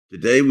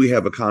Today we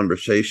have a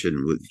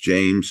conversation with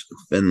James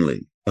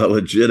Finley, a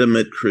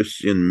legitimate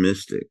Christian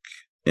mystic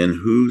in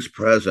whose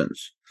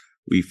presence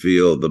we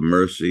feel the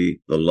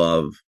mercy, the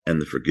love,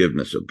 and the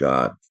forgiveness of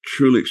God.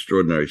 Truly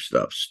extraordinary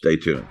stuff. Stay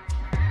tuned.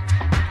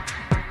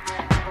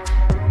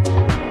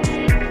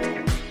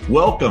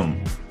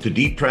 Welcome to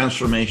Deep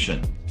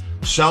Transformation,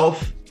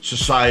 Self,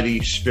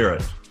 Society,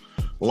 Spirit,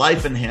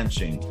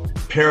 life-enhancing,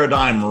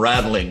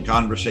 paradigm-rattling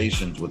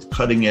conversations with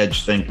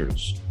cutting-edge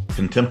thinkers,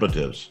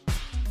 contemplatives,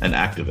 and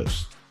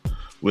activists,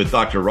 with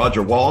Dr.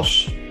 Roger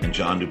Walsh and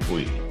John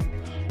Dupuy.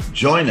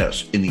 Join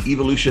us in the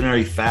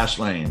evolutionary fast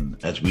lane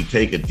as we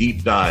take a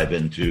deep dive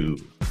into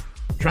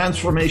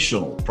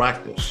transformational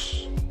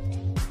practice,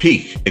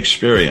 peak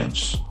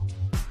experience,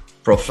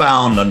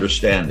 profound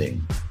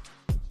understanding,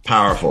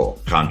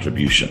 powerful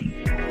contribution.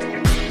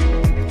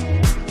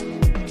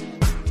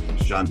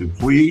 It's John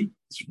Dupuy.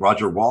 It's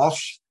Roger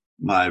Walsh,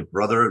 my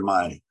brother and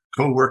my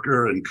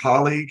co-worker and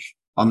colleague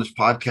on this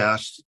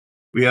podcast.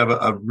 We have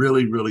a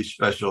really, really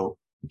special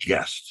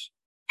guest.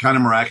 Kind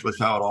of miraculous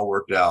how it all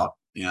worked out.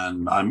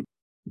 And I'm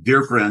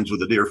dear friends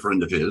with a dear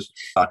friend of his,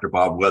 Dr.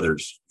 Bob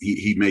Weathers.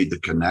 He made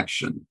the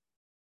connection.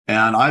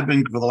 And I've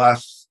been, for the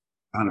last,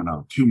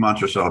 2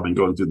 months or so, I've been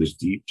going through this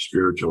deep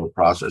spiritual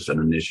process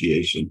and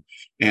initiation.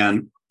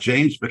 And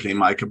James became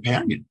my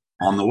companion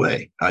on the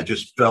way. I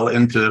just fell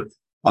into,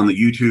 on the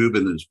YouTube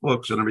and his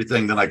books and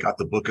everything. Then I got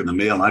the book in the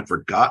mail and I'd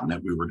forgotten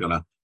that we were going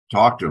to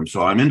talk to him.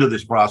 So I'm into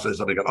this process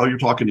and I go, you're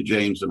talking to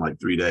James in like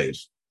 3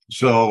 days.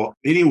 So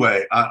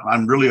anyway,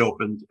 I'm really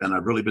open and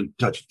I've really been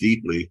touched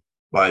deeply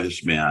by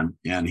this man.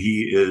 And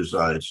he is,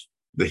 it's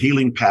The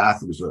Healing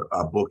Path. It was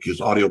a book, his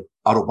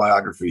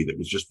autobiography that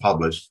was just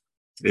published.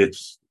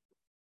 It's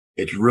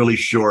really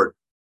short,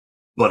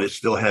 but it's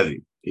still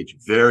heavy. It's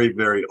very,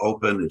 very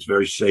open. It's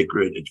very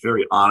sacred. It's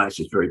very honest.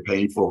 It's very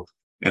painful.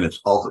 And it's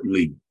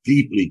ultimately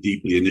deeply,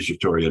 deeply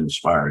initiatory and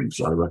inspiring.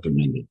 So I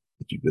recommend it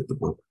if you get the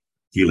book.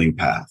 Healing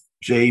Path.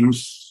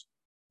 James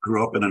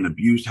grew up in an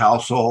abused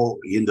household.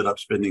 He ended up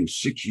spending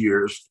 6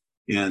 years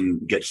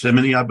in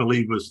Gethsemane, I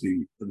believe was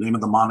the name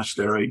of the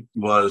monastery,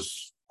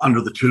 was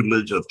under the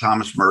tutelage of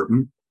Thomas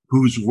Merton,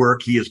 whose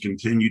work he has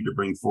continued to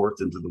bring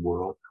forth into the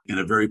world in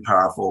a very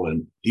powerful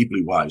and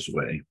deeply wise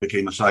way.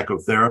 Became a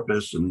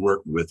psychotherapist and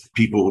worked with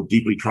people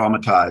deeply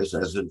traumatized,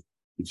 as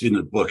it's in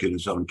the book in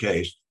its own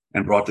case,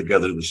 and brought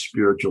together the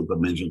spiritual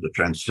dimension, the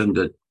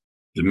transcendent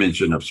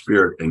dimension of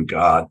spirit and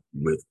God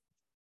with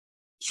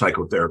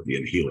psychotherapy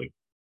and healing.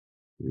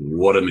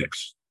 What a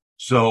mix.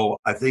 So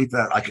I think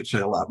that I could say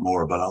a lot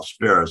more, but I'll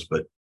spare us.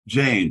 But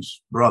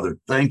James, brother,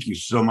 thank you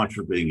so much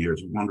for being here.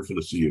 It's wonderful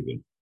to see you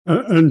again.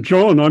 And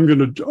John, I'm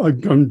going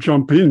to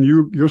jump in.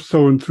 You're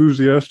so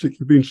enthusiastic.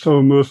 You've been so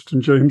immersed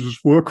in James's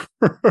work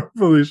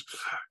for these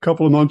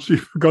couple of months. You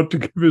forgot to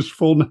give his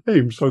full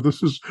name. So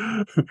this is,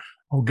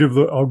 I'll give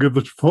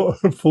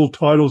the full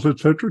titles,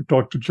 etc.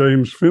 Dr.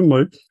 James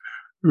Finley,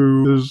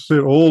 who has said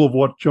all of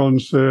what John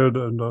said,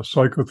 and a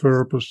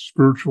psychotherapist,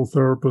 spiritual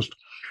therapist.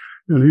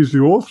 And he's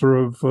the author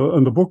of,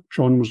 and the book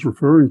John was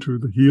referring to,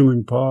 The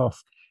Healing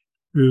Path,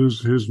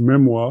 is his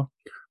memoir.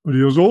 But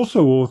he was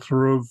also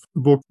author of the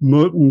book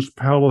Merton's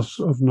Palace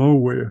of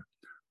Nowhere,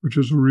 which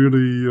is a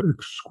really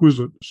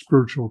exquisite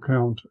spiritual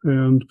account.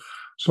 And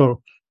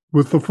so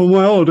with the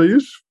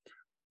formalities,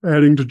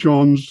 adding to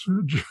John's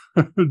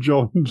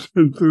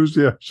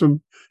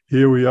enthusiasm,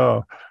 here we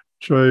are.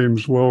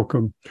 James,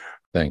 welcome.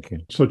 Thank you.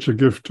 Such a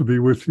gift to be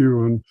with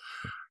you. And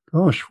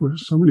gosh,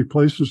 there's so many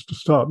places to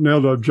start. Now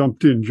that I've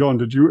jumped in, John,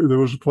 there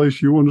was a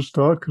place you want to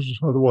start? Because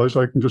otherwise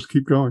I can just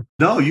keep going.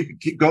 No, you can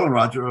keep going,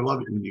 Roger. I love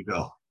it when you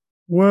go.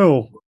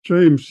 Well,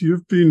 James,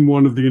 you've been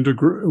one of the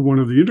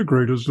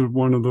integrators of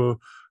one of the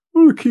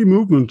key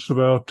movements of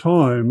our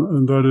time,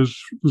 and this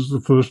is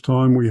the first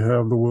time we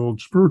have the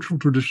world's spiritual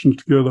traditions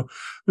together.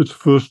 It's the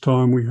first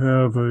time we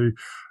have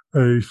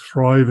a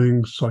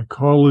thriving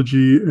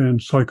psychology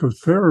and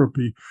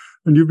psychotherapy.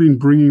 And you've been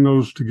bringing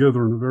those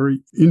together in a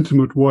very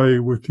intimate way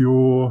with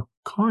your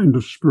kind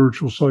of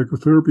spiritual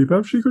psychotherapy.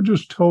 Perhaps you could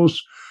just tell us,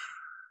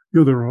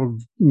 there are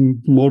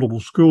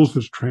multiple schools.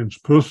 There's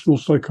transpersonal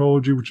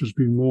psychology, which has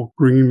been more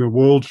bringing the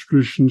world's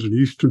traditions and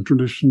Eastern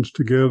traditions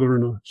together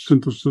in a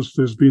synthesis.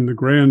 There's been the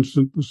grand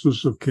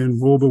synthesis of Ken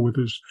Wilber with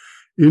his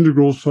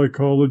integral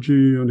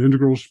psychology and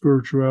integral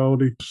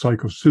spirituality,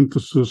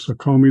 psychosynthesis,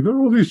 Akomi. There are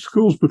all these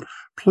schools, but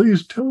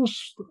please tell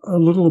us a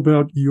little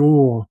about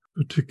your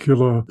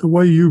the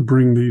way you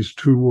bring these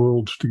two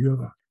worlds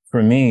together.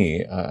 For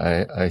me,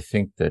 I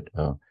think that,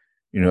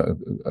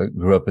 I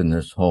grew up in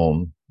this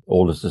home,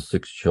 oldest of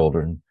 6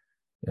 children,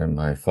 and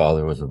my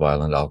father was a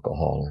violent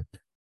alcoholic.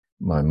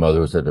 My mother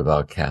was a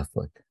devout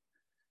Catholic.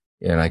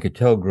 And I could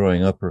tell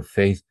growing up her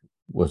faith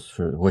was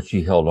what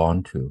she held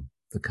on to,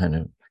 that kind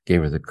of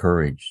gave her the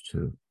courage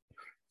to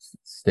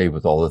stay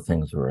with all the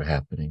things that were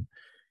happening.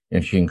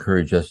 And she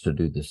encouraged us to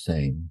do the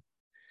same.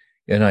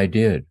 And I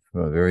did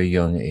from a very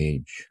young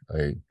age.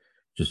 I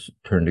just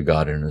turned to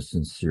God in a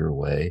sincere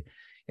way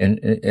and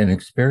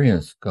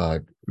experienced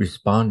God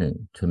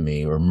responding to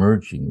me or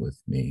merging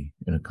with me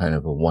in a kind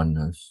of a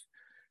oneness.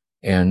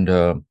 And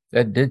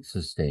that did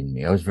sustain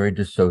me. I was very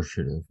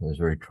dissociative. I was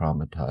very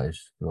traumatized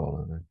through all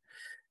of it.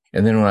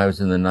 And then when I was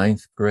in the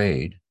ninth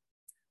grade,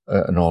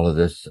 and all of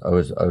this,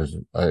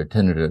 I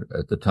attended it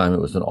at the time.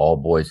 It was an all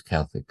boys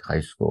Catholic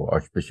high school,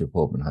 Archbishop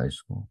Hoban High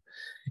School.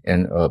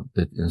 And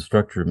the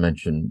instructor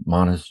mentioned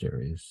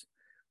monasteries.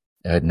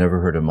 I had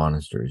never heard of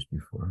monasteries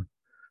before.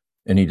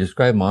 And he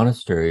described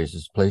monasteries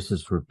as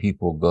places where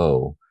people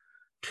go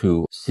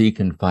to seek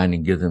and find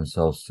and give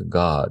themselves to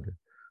God,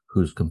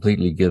 who's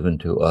completely given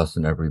to us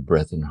in every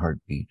breath and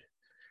heartbeat.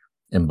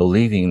 And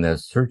believing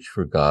that search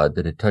for God,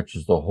 that it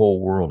touches the whole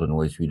world in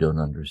ways we don't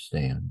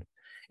understand.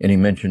 And he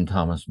mentioned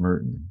Thomas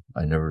Merton.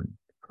 I never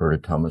heard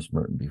of Thomas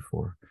Merton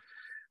before.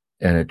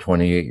 And at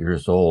 28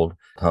 years old,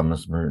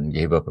 Thomas Merton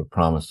gave up a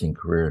promising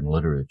career in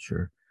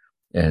literature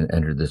and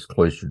entered this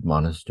cloistered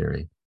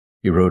monastery.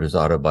 He wrote his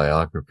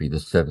autobiography, The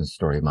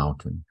Seven-Story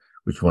Mountain,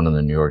 which won on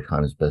the New York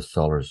Times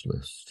bestsellers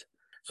list.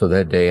 So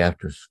that day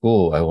after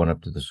school, I went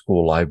up to the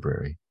school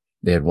library.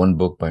 They had one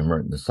book by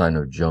Merton, The Sign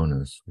of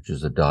Jonas, which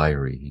is a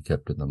diary he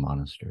kept in the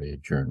monastery, a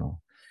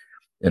journal.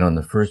 And on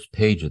the first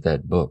page of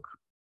that book,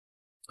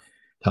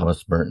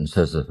 Thomas Merton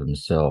says of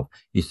himself,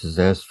 he says,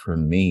 "As for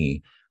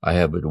me, I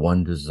have but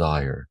one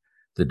desire,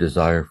 the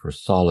desire for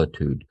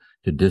solitude,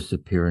 to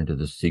disappear into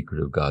the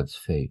secret of God's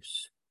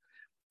face."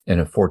 And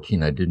at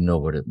 14, I didn't know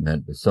what it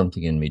meant, but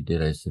something in me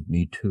did. I said,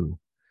 me too.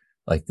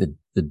 Like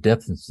the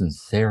depth and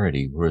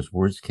sincerity where his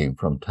words came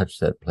from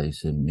touched that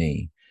place in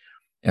me.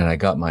 And I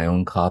got my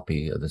own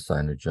copy of The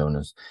Sign of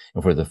Jonas.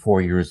 And for the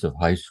 4 years of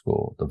high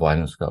school, the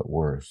violence got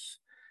worse.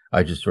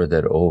 I just read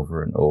that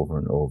over and over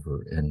and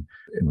over in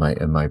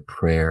my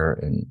prayer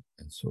and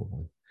so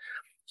on.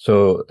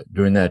 So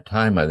during that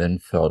time, I then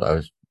felt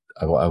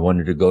I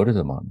wanted to go to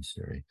the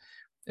monastery.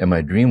 And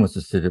my dream was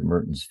to sit at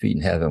Merton's feet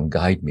and have him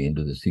guide me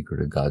into the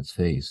secret of God's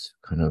face,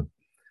 kind of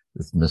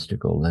this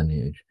mystical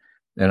lineage.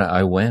 And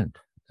I went,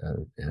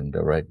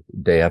 right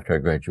day after I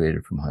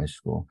graduated from high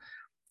school.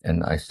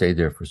 And I stayed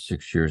there for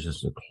 6 years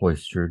as a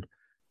cloistered,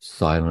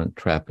 silent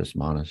Trappist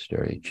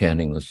monastery,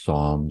 chanting the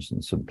Psalms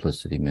and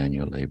simplicity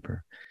manual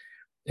labor.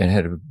 And it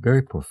had a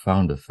very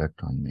profound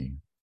effect on me.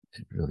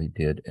 It really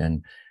did.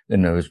 And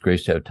then I was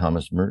graced to have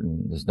Thomas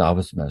Merton, this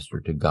novice master,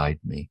 to guide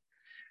me.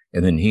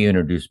 And then he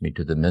introduced me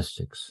to the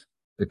mystics,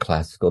 the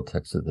classical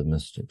texts of the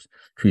mystics,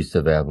 Teresa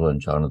of Avila,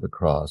 John of the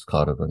Cross,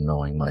 Cloud of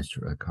Unknowing,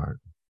 Meister Eckhart,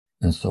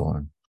 and so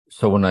on.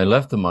 So when I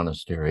left the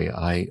monastery,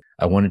 I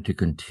wanted to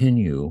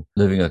continue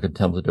living a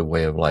contemplative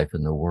way of life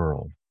in the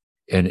world.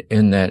 And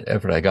in that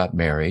effort, I got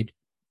married,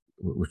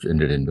 which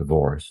ended in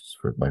divorce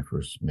for my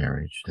first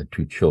marriage. I had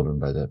 2 children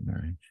by that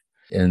marriage.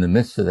 And in the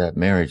midst of that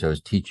marriage, I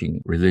was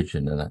teaching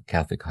religion in a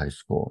Catholic high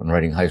school and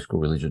writing high school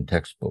religion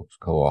textbooks,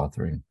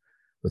 co-authoring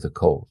with a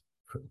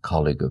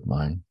colleague of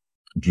mine,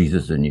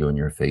 Jesus in You and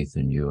Your Faith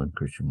in You and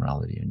Christian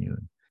Morality in You.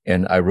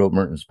 And I wrote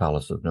Merton's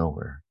Palace of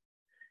Nowhere.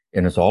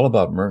 And it's all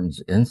about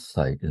Merton's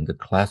insight into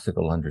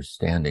classical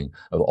understanding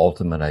of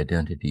ultimate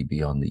identity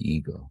beyond the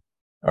ego,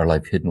 our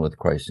life hidden with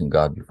Christ and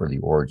God before the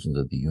origins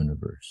of the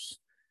universe,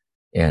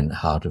 and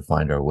how to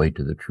find our way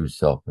to the true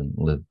self and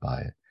live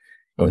by it.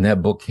 And when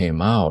that book came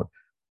out,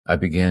 I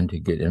began to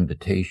get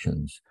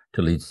invitations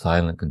to lead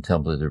silent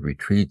contemplative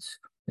retreats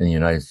in the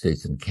United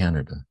States and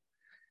Canada.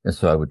 And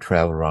so I would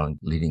travel around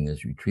leading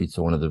these retreats.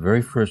 So one of the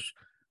very first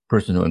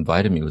person who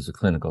invited me was a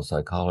clinical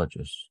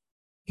psychologist.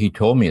 He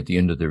told me at the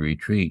end of the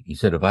retreat, he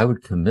said, if I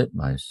would commit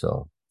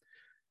myself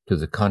to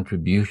the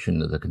contribution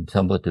that the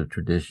contemplative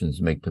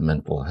traditions make to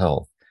mental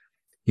health,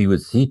 he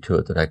would see to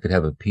it that I could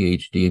have a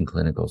PhD in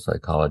clinical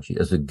psychology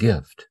as a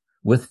gift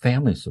with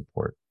family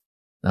support,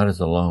 not as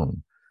a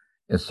loan.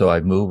 And so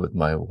I moved with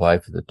my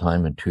wife at the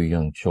time and 2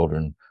 young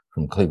children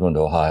from Cleveland,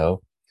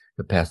 Ohio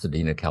to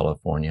Pasadena,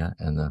 California,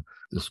 and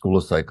the School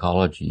of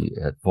Psychology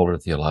at Fuller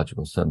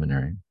Theological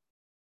Seminary.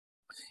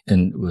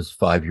 And it was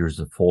 5 years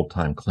of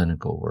full-time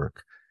clinical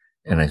work.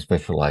 And I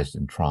specialized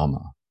in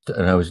trauma.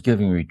 And I was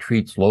giving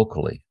retreats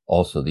locally,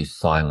 also these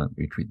silent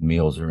retreat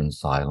meals are in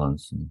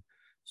silence and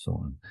so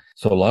on.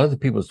 So a lot of the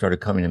people started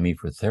coming to me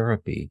for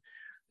therapy.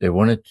 They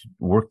wanted to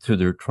work through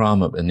their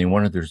trauma and they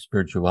wanted their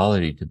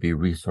spirituality to be a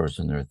resource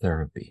in their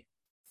therapy.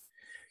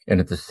 And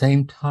at the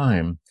same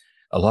time,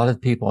 a lot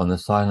of people on the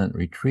silent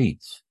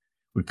retreats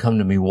would come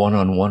to me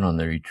one-on-one on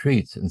the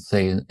retreats and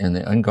say, in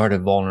the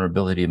unguarded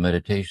vulnerability of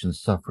meditation,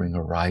 suffering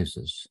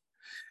arises.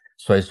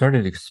 So I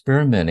started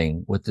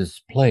experimenting with this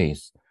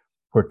place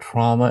where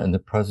trauma and the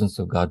presence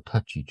of God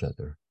touch each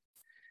other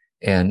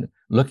and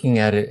looking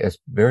at it as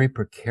very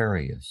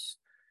precarious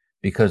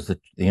because the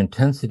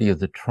intensity of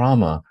the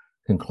trauma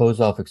can close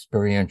off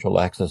experiential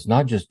access,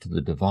 not just to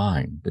the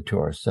divine, but to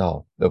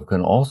ourselves. What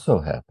can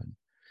also happen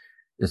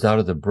is out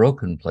of the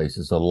broken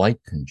places, a light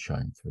can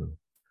shine through,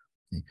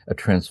 a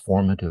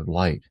transformative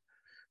light.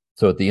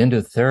 So at the end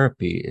of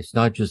therapy, it's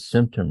not just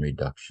symptom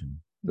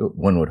reduction.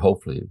 One would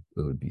hopefully it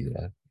would be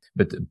that.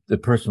 But the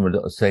person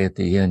would say at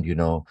the end,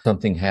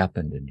 something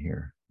happened in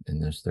here, in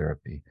this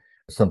therapy,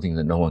 something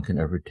that no one can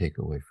ever take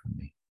away from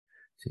me,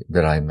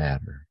 that I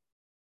matter,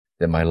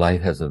 that my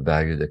life has a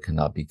value that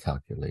cannot be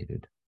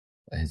calculated,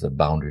 it has a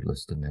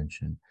boundaryless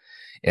dimension.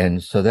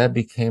 And so that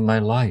became my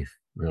life,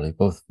 really,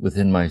 both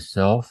within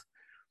myself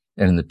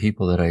and in the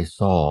people that I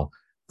saw.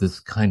 This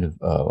kind of,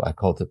 I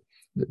call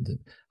it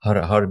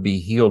how to be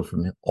healed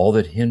from all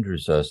that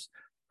hinders us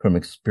from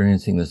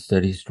experiencing the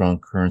steady, strong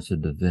currents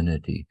of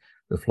divinity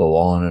that flow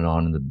on and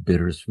on in the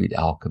bittersweet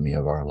alchemy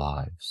of our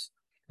lives,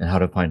 and how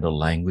to find a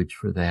language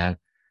for that,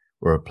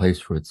 or a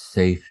place where it's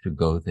safe to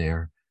go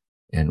there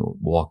and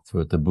walk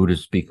through it. The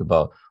Buddhists speak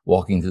about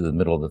walking through the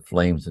middle of the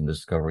flames and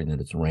discovering that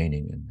it's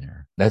raining in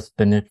there. That's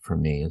been it for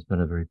me. It's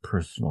been a very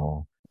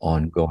personal,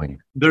 ongoing.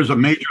 There's a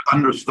major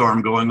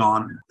thunderstorm going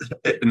on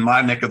in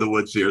my neck of the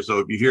woods here. So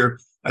if you hear,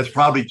 that's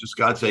probably just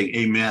God saying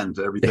amen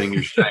to everything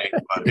you're saying.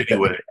 But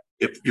anyway,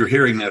 if you're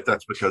hearing that,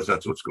 that's because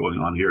that's what's going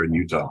on here in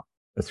Utah.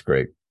 That's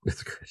great.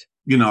 That's good.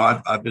 You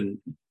know, I've been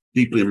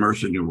deeply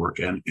immersed in your work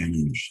and in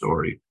your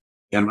story.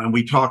 And when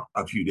we talked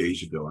a few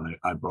days ago, and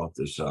I brought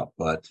this up,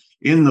 but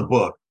in the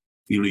book,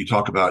 you know, you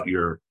talk about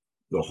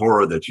the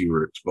horror that you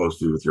were exposed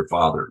to with your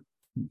father.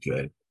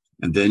 Okay.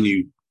 And then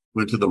you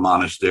went to the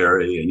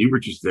monastery and you were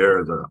just there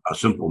as a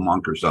simple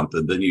monk or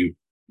something. Then you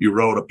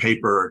wrote a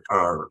paper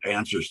or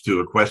answers to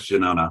a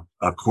question on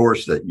a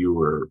course that you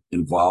were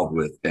involved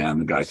with.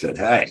 And the guy said,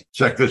 hey,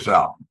 check this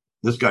out.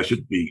 This guy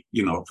should be,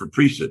 you know, for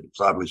priesthood. It's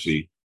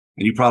obviously,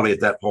 and you probably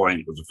at that point,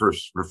 it was the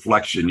first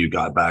reflection you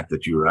got back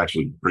that you were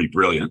actually pretty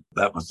brilliant.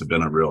 That must have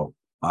been a real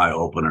eye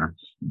opener.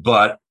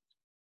 But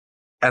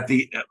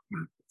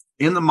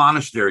in the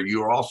monastery,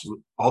 you were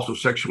also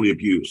sexually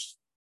abused,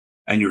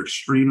 and you're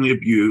extremely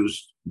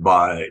abused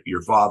by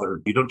your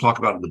father. You don't talk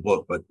about it in the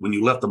book, but when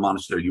you left the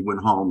monastery, you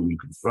went home and you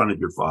confronted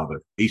your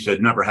father. He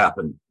said, never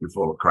happened. You're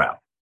full of crap.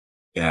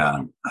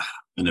 And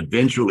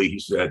eventually he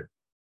said,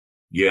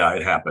 yeah,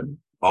 it happened.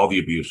 All the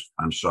abuse.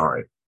 I'm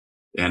sorry.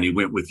 And he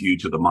went with you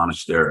to the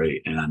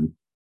monastery.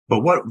 But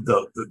what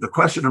the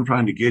question I'm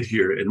trying to get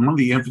here, and one of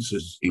the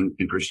emphasis in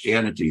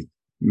Christianity,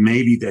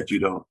 maybe that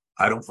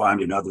I don't find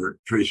in other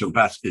traditional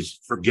paths, is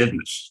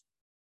forgiveness.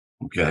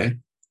 Okay.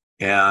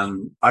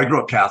 And I grew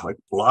up Catholic.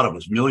 A lot of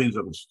us, millions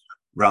of us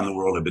around the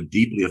world, have been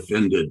deeply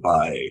offended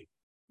by,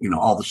 you know,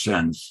 all the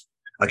sins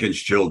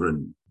against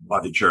children by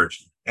the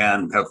church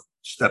and have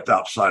stepped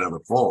outside of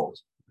the fold.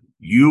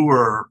 You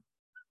were,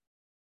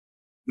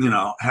 you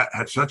know,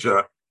 had such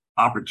a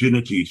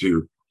opportunity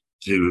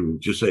to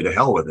just say to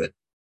hell with it,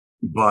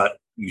 but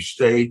you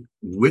stayed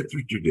with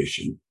the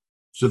tradition.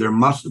 So there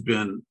must have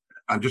been,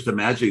 I'm just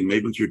imagining,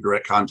 maybe it's your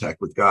direct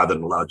contact with God that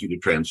allowed you to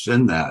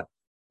transcend that.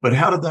 But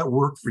how did that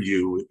work for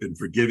you in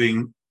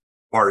forgiving,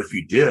 or if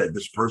you did,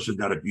 this person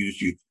that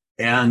abused you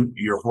and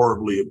your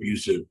horribly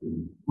abusive,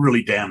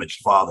 really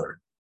damaged father?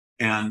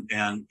 And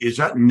is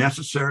that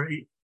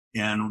necessary?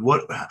 And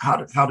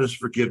how does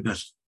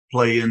forgiveness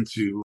play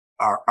into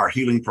our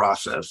healing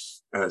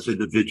process as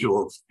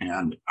individuals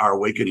and our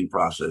awakening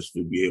process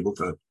to be able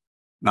to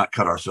not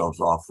cut ourselves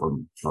off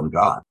from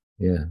God?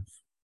 Yes.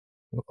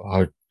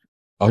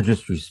 I'll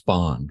just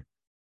respond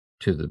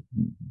to the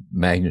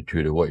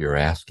magnitude of what you're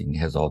asking. It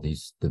has all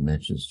these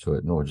dimensions to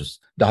it, and we'll just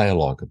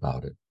dialogue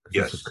about it.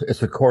 Yes.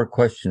 It's a core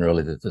question,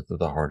 really, that's at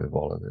the heart of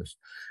all of this.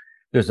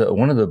 There's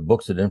one of the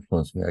books that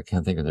influenced me. I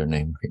can't think of their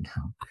name right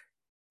now.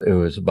 It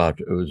was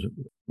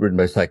written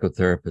by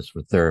psychotherapists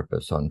for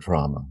therapists on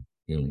trauma,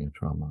 healing of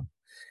trauma.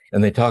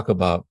 And they talk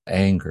about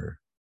anger.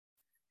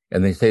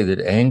 And they say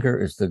that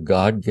anger is the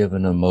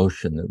God-given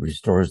emotion that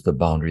restores the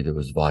boundary that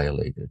was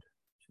violated.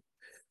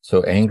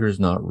 So anger is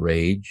not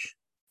rage.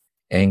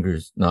 Anger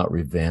is not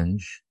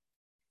revenge.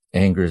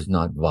 Anger is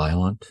not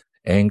violent.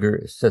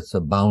 Anger sets a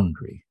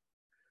boundary.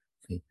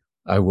 See,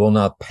 I will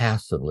not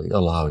passively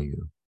allow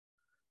you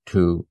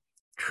to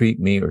treat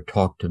me or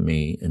talk to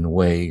me in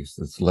ways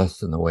that's less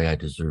than the way I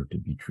deserve to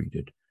be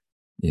treated,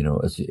 you know,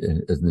 as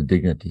the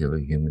dignity of a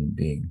human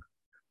being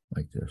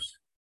like this.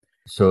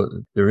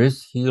 So there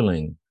is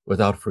healing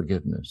without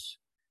forgiveness,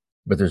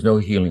 but there's no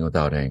healing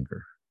without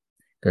anger.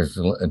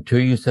 Until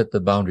you set the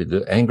boundary,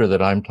 the anger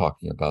that I'm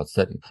talking about,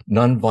 setting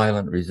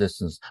nonviolent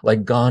resistance,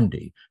 like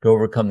Gandhi, to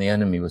overcome the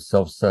enemy with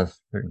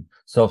self-suffering,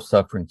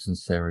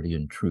 sincerity,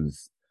 and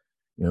truth.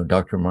 You know,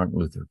 Dr. Martin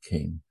Luther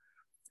King.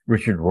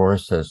 Richard Rohr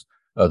says,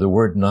 the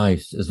word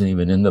nice isn't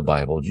even in the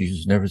Bible.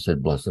 Jesus never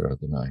said, blessed are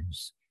the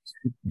nice.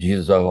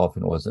 Jesus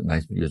often wasn't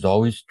nice, but he was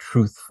always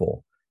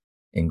truthful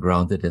and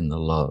grounded in the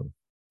love.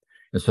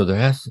 And so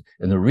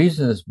and the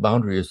reason this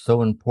boundary is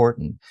so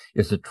important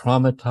is a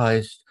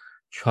traumatized,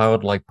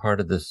 childlike part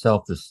of the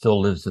self that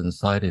still lives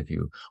inside of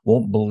you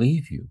won't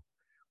believe you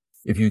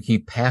if you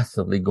keep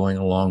passively going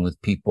along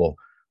with people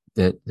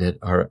that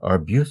are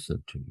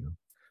abusive to you.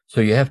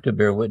 So you have to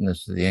bear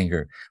witness to the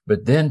anger,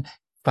 but then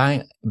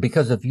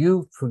because if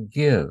you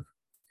forgive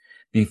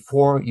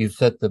before you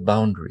set the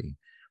boundary,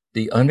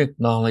 the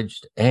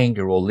unacknowledged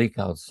anger will leak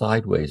out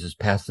sideways as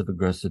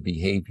passive-aggressive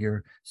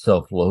behavior,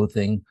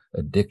 self-loathing,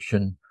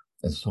 addiction,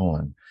 and so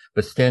on.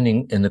 But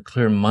standing in the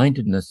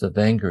clear-mindedness of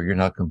anger, you're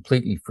not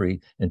completely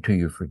free until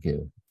you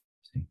forgive.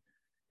 See?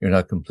 You're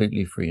not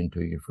completely free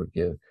until you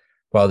forgive.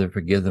 Father,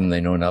 forgive them,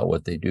 they know not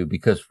what they do.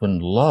 Because when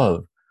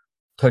love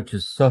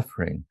touches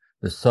suffering,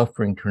 the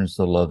suffering turns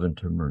the love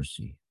into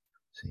mercy.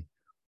 See?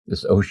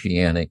 this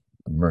oceanic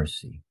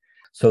mercy.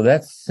 So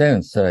that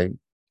sense,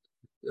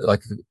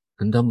 like the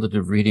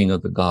contemplative reading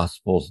of the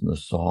Gospels and the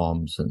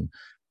Psalms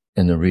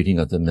and the reading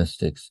of the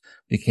mystics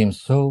became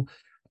so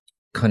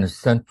kind of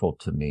central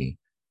to me,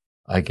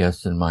 I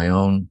guess, in my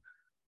own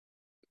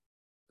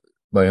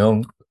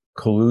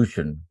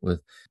collusion with,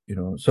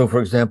 so for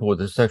example, with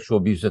the sexual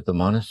abuse at the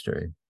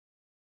monastery,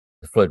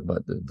 I fled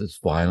this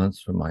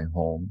violence from my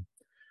home.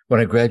 When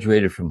I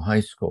graduated from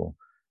high school,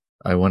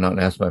 I went out and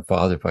asked my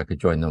father if I could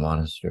join the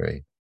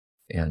monastery.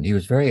 And he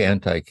was very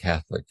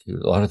anti-Catholic. A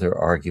lot of their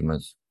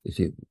arguments,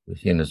 he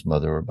and his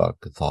mother were about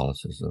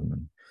Catholicism.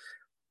 And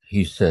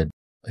he said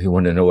he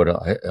wanted to know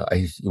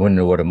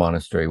what a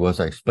monastery was.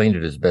 I explained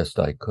it as best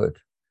I could.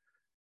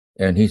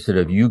 And he said,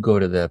 if you go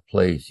to that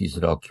place, he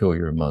said, I'll kill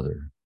your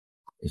mother.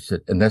 He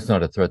said, and that's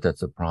not a threat,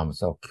 that's a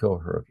promise. I'll kill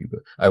her if you go.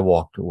 I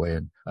walked away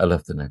and I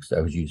left the next day.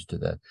 I was used to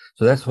that.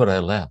 So that's what I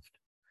left.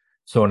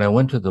 So when I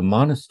went to the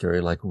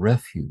monastery, like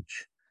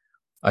refuge,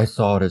 I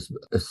saw it as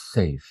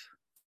safe,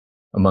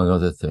 among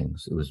other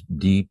things. It was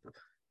deep,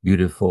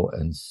 beautiful,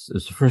 and it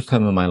was the first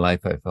time in my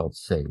life I felt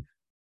safe.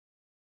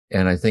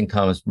 And I think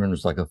Thomas Merton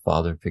was like a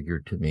father figure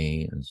to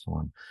me and so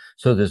on.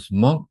 So this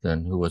monk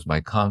then, who was my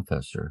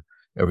confessor,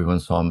 everyone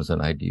saw him as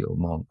an ideal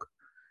monk.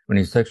 When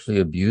he sexually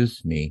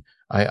abused me,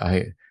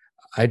 I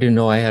didn't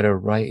know I had a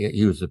right.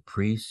 He was a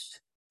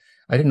priest.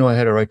 I didn't know I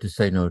had a right to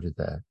say no to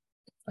that.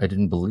 I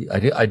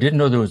didn't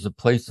know there was a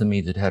place in me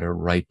that had a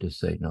right to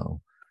say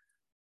no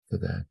to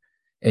that.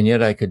 And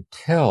yet I could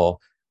tell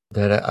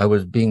that I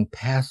was being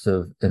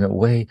passive in a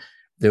way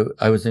that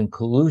I was in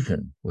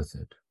collusion with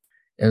it.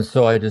 And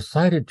so I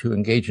decided to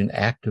engage in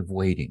active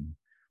waiting.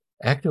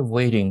 Active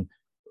waiting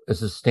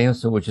is a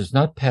stance in which is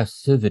not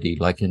passivity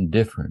like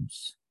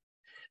indifference,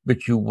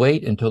 but you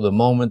wait until the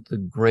moment the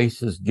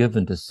grace is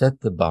given to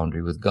set the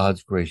boundary. With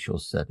God's grace, you'll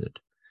set it.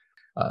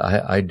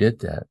 I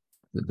did that.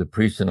 The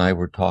priest and I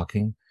were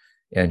talking,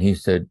 and he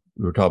said,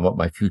 we were talking about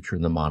my future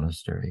in the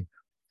monastery.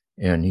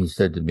 And he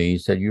said to me,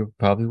 you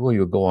probably will.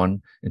 You'll go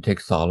on and take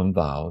solemn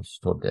vows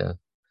till death,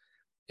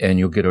 and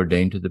you'll get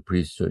ordained to the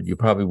priesthood. You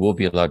probably will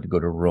be allowed to go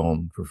to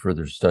Rome for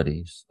further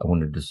studies. I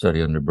wanted to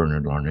study under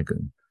Bernard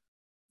Larnagan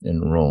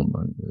in Rome,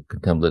 on the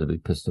contemplative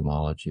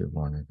epistemology of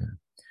Larnagan.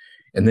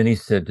 And then he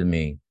said to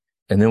me,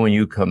 and then when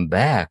you come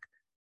back,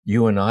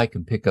 you and I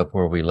can pick up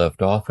where we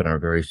left off in our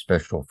very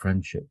special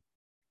friendship.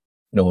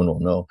 No one will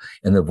know.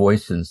 And the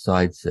voice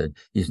inside said,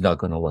 he's not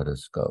going to let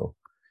us go.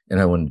 And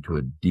I went into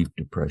a deep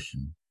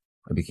depression.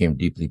 I became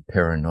deeply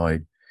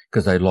paranoid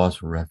because I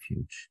lost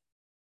refuge.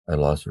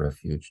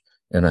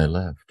 And I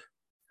left.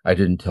 I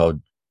didn't tell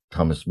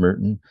Thomas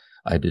Merton.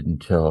 I didn't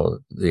tell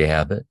the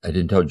abbot. I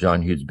didn't tell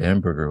John Hughes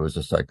Bamberger, who was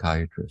a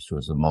psychiatrist, who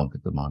was a monk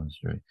at the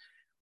monastery.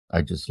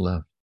 I just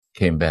left,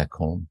 came back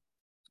home,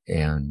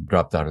 and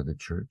dropped out of the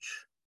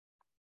church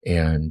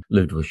and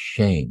lived with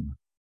shame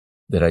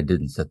that I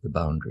didn't set the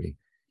boundary.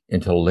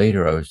 Until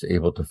later, I was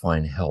able to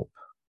find help,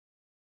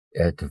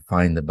 to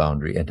find the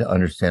boundary and to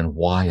understand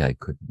why I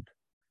couldn't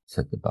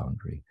set the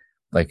boundary,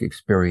 like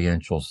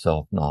experiential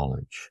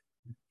self-knowledge,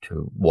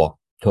 to walk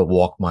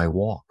my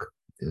walk,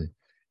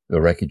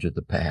 the wreckage of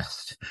the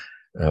past,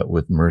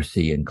 with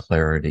mercy and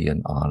clarity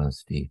and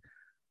honesty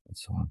and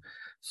so on.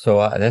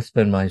 So that's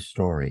been my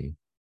story,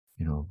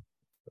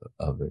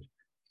 of it.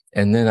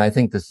 And then I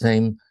think the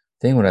same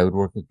thing when I would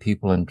work with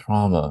people in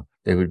trauma,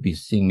 they would be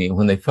seeing me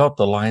when they felt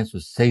the alliance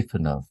was safe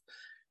enough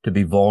to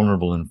be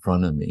vulnerable in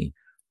front of me.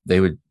 They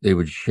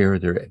would share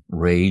their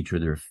rage or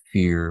their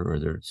fear or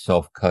their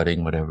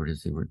self-cutting, whatever it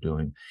is they were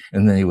doing.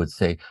 And then they would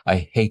say,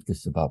 I hate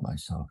this about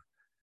myself.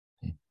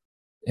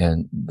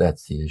 And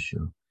that's the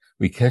issue.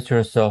 We catch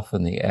ourselves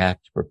in the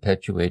act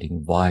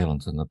perpetuating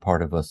violence on the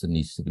part of us that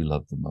needs to be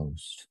loved the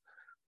most.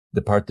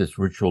 The part that's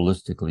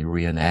ritualistically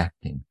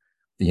reenacting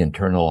the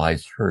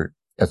internalized hurt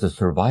as a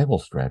survival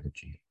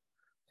strategy.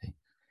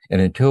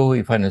 And until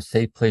we find a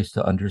safe place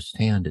to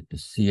understand it, to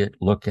see it,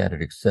 look at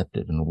it, accept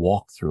it, and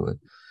walk through it,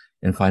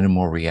 and find a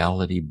more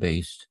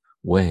reality-based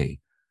way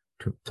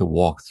to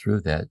walk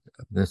through that,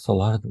 that's a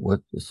lot of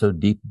what is so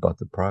deep about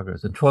the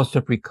progress. And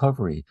 12-step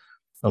recovery,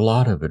 a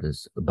lot of it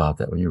is about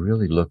that. When you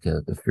really look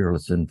at the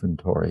fearless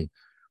inventory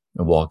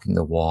and walking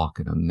the walk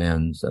and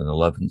amends and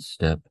 11th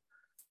step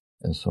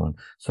and so on.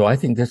 So I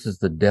think this is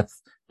the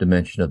depth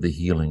dimension of the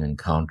healing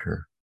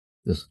encounter,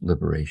 this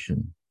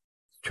liberation,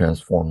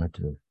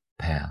 transformative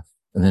path.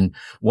 And then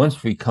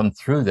once we come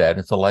through that,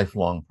 it's a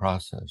lifelong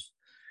process.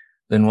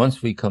 Then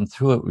once we come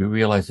through it, we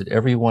realize that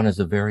everyone is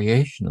a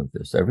variation of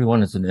this.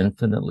 Everyone is an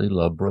infinitely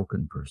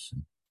love-broken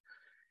person.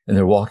 And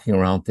they're walking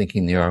around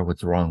thinking they are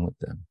what's wrong with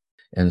them.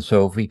 And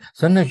so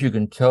sometimes you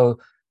can tell,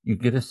 you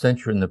get a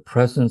sense you're in the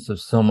presence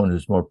of someone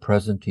who's more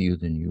present to you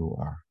than you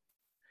are.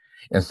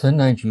 And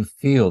sometimes you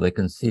feel they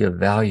can see a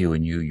value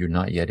in you you're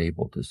not yet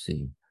able to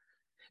see.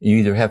 You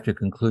either have to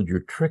conclude you're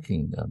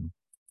tricking them,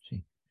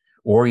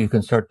 or you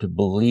can start to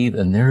believe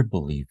in their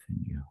belief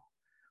in you.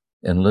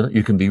 And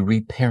you can be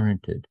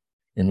reparented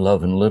in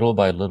love, and little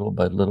by little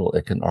by little,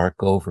 it can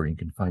arc over and you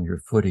can find your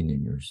footing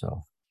in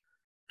yourself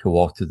to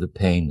walk through the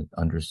pain,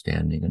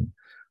 understanding, and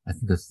I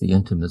think that's the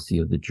intimacy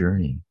of the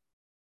journey.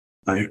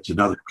 I think it's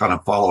another kind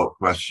of follow-up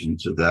question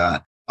to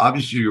that.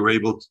 Obviously,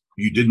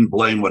 you didn't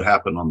blame what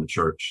happened on the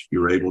church. You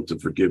were able to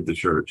forgive the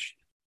church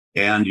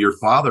and your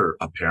father,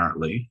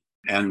 apparently,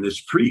 and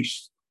this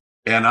priest.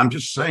 And I'm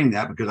just saying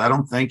that because I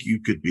don't think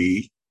you could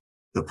be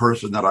the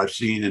person that I've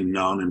seen and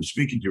known and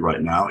speaking to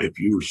right now if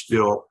you were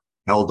still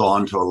held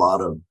on to a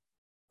lot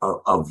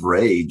of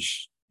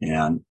rage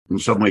and in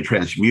some way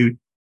transmute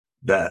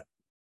that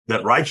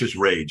righteous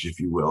rage, if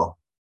you will,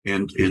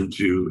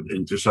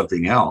 into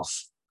something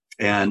else.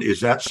 And is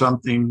that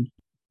something,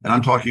 and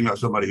I'm talking about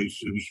somebody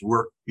who's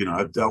worked,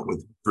 I've dealt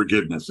with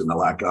forgiveness and the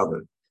lack of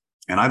it.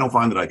 And I don't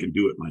find that I can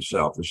do it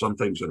myself. There's some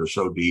things that are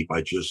so deep,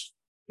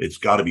 it's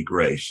got to be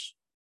grace.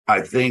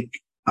 I think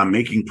I'm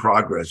making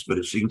progress, but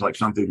it seems like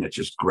something that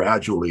just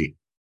gradually,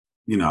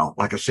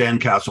 like a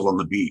sandcastle on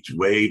the beach,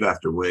 wave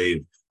after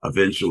wave,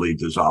 eventually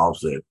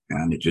dissolves it.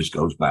 And it just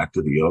goes back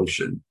to the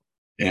ocean.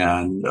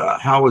 And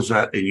how is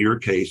that in your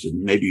case?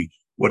 And maybe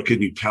what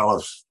can you tell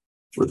us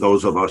for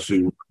those of us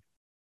who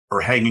are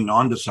hanging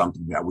on to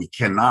something that we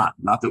cannot,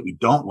 not that we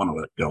don't want to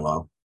let go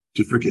of,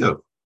 to forgive?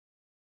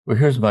 Well,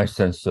 here's my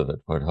sense of it.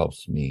 What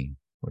helps me,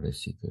 what I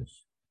see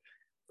this,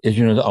 is,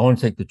 I want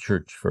to take the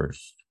church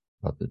first,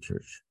 about the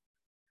church.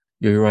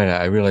 You're right.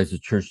 I realize the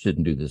church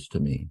didn't do this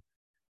to me.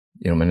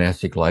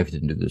 Monastic life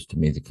didn't do this to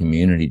me. The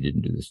community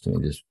didn't do this to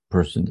me. This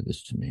person did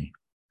this to me.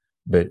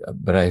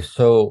 But I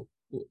so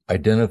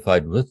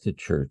identified with the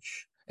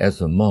church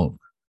as a monk.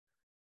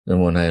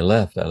 And when I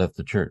left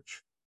the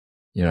church.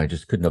 I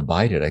just couldn't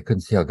abide it. I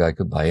couldn't see how God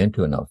could buy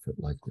into an outfit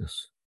like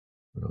this,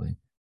 really.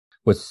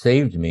 What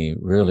saved me,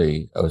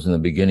 really, I was in the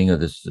beginning of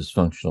this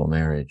dysfunctional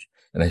marriage,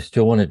 and I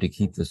still wanted to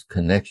keep this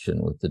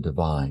connection with the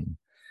divine.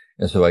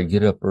 And so I'd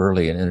get up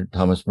early, and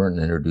Thomas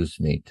Merton introduced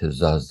me to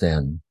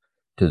Zazen,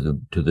 to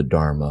the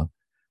Dharma,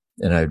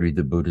 and I'd read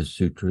the Buddhist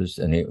sutras,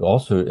 and he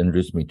also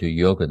introduced me to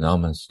yoga,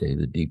 namaste,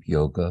 the deep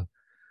yoga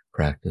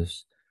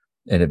practice,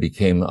 and it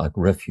became a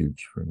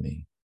refuge for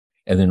me.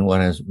 And then when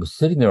I was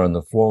sitting there on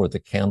the floor with the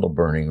candle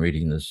burning,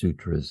 reading the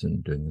sutras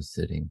and doing the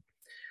sitting,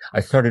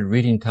 I started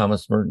reading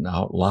Thomas Merton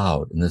out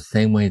loud in the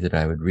same way that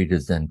I would read a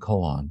Zen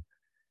koan.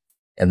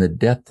 And the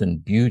depth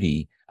and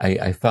beauty,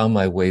 I found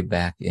my way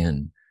back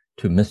in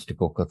to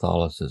mystical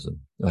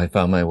Catholicism. I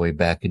found my way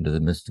back into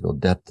the mystical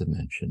depth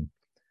dimension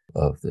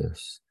of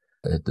this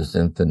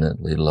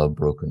infinitely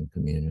love-broken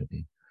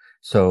community.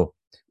 So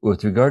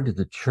with regard to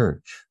the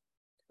church,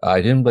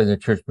 I didn't blame the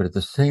church, but at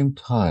the same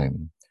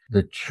time,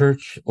 the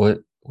church,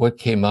 what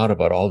came out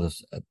about all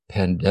this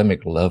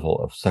pandemic level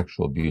of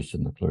sexual abuse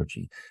in the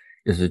clergy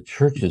is the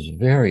church's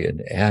very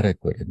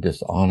inadequate and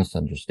dishonest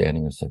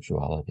understanding of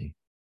sexuality,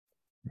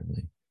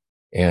 really.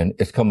 And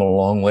it's come a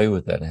long way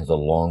with that. It has a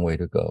long way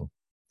to go.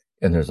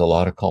 And there's a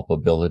lot of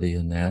culpability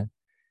in that.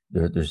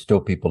 There's still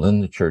people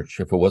in the church.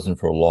 If it wasn't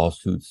for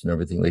lawsuits and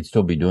everything, they'd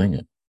still be doing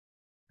it,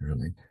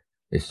 really.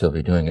 They'd still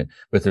be doing it.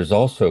 But there's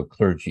also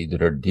clergy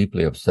that are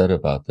deeply upset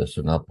about this.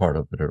 They're not part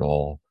of it at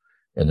all.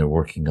 And they're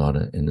working on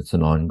it, and it's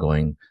an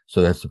ongoing,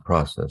 so that's a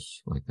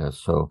process like that.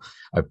 So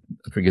I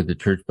forgive the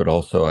church, but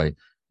also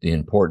the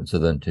importance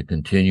of them to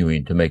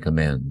continuing to make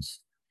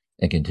amends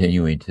and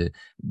continuing to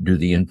do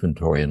the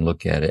inventory and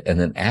look at it and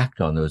then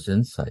act on those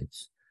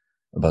insights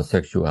about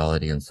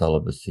sexuality and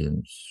celibacy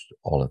and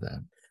all of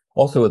that.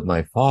 Also with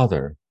my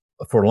father,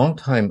 for a long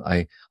time,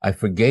 I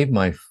forgave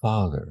my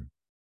father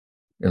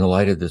in the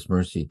light of this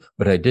mercy,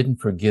 but I didn't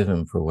forgive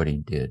him for what he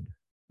did.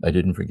 I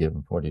didn't forgive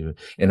him for what he did.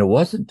 And it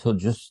wasn't until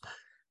just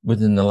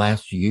within the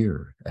last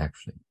year,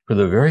 actually. For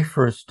the very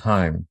first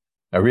time,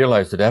 I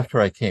realized that after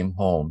I came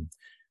home,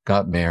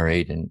 got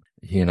married, and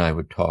he and I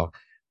would talk,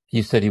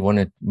 he said he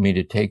wanted me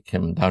to take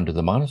him down to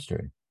the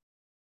monastery.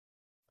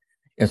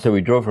 And so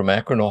we drove from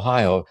Akron,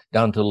 Ohio,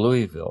 down to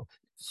Louisville,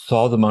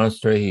 saw the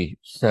monastery. He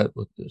sat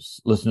with us,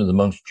 listened to the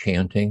monks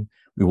chanting.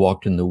 We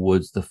walked in the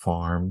woods, the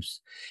farms,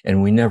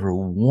 and we never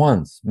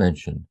once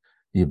mentioned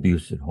the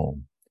abuse at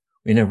home.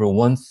 We never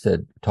once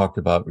talked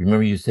about,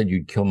 remember you said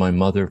you'd kill my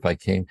mother if I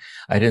came?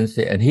 I didn't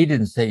say, and he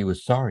didn't say he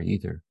was sorry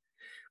either.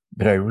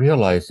 But I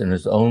realized in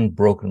his own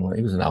broken way,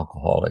 he was an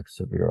alcoholic,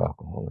 severe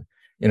alcoholic.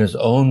 In his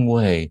own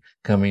way,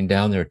 coming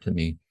down there to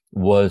me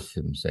was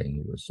him saying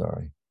he was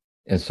sorry.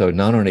 And so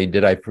not only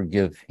did I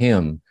forgive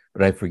him,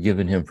 but I've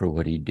forgiven him for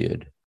what he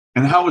did.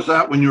 And how was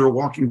that when you were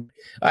walking?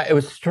 It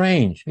was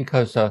strange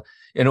because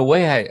in a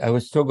way I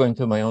was still going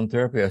through my own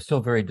therapy. I was still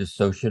very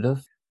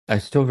dissociative.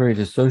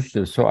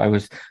 So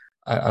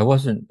I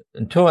wasn't,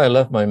 until I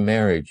left my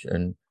marriage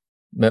and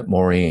met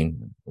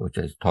Maureen, which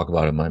I talk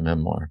about in my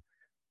memoir,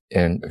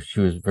 and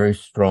she was very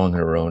strong in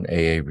her own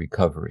AA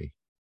recovery.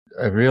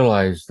 I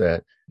realized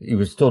that he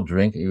was still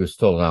drinking, he was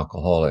still an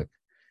alcoholic.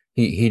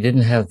 He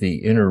didn't have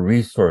the inner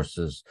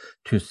resources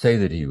to say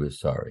that he was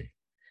sorry.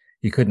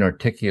 He couldn't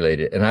articulate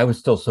it. And I was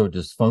still so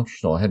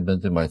dysfunctional. I hadn't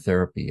been through my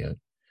therapy yet.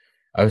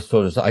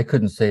 I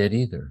couldn't say it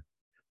either.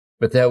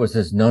 But that was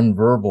his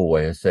nonverbal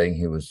way of saying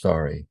he was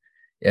sorry.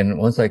 And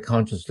once I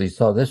consciously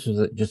saw, this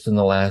was just in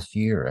the last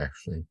year,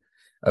 actually,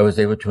 I was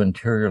able to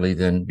interiorly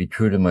then be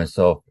true to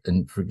myself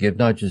and forgive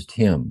not just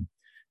him,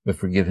 but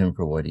forgive him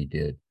for what he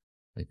did.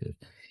 Like this.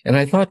 And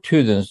I thought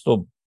too,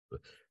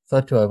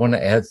 I want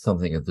to add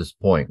something at this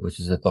point, which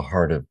is at the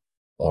heart of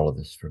all of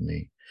this for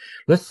me.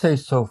 Let's say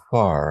so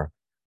far,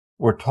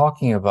 we're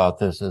talking about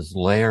this as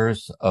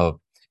layers of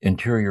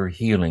interior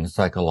healing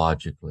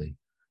psychologically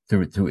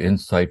through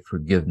insight,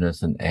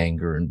 forgiveness, and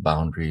anger and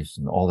boundaries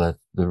and all that,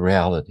 the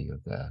reality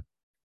of that.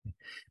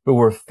 But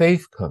where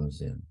faith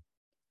comes in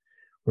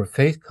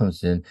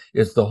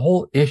is the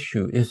whole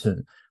issue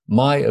isn't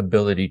my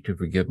ability to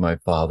forgive my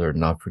father,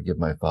 not forgive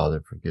my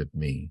father, forgive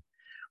me.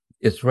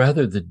 It's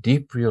rather the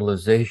deep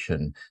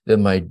realization that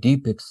my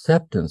deep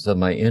acceptance of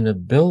my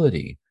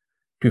inability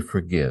to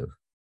forgive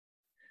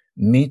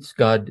meets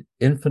God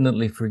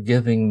infinitely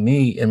forgiving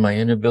me in my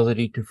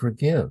inability to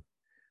forgive.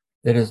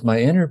 That is, my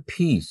inner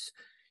peace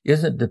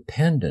isn't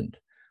dependent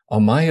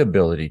on my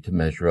ability to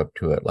measure up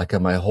to it. Like,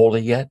 am I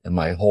holy yet? Am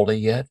I holy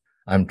yet?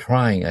 I'm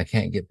trying. I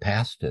can't get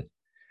past it.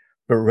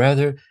 But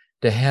rather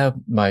to have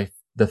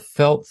the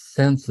felt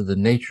sense of the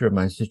nature of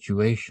my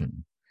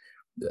situation,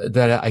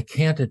 that I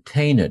can't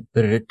attain it,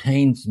 but it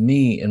attains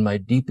me in my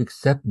deep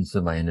acceptance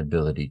of my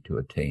inability to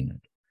attain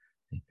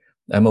it.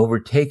 I'm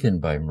overtaken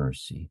by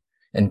mercy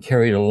and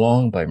carried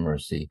along by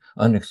mercy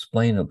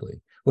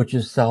unexplainably, which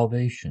is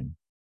salvation.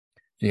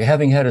 So you're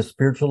having had a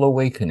spiritual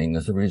awakening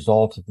as a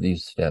result of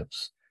these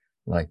steps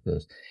like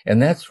this.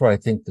 And that's where I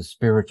think the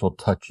spiritual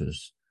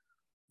touches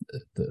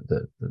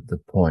the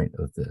point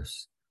of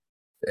this.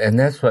 And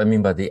that's what I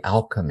mean by the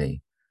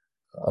alchemy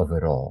of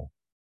it all.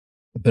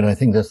 But I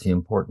think that's the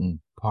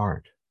important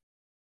part.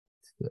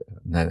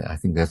 I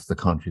think that's the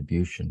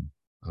contribution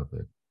of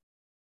it.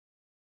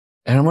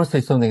 And I want to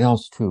say something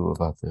else too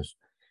about this.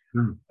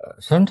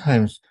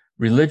 Sometimes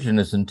religion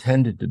is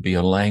intended to be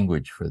a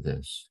language for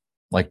this,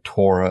 like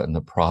Torah and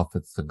the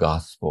prophets, the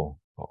gospel,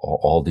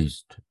 all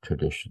these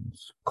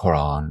traditions,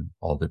 Quran,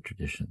 all the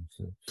traditions.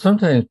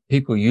 Sometimes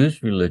people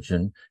use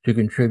religion to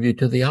contribute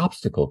to the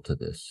obstacle to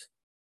this.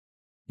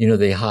 You know,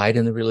 they hide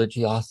in the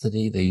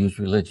religiosity. They use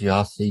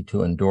religiosity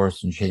to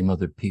endorse and shame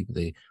other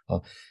people.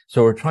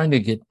 So we're trying to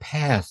get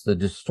past the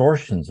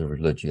distortions of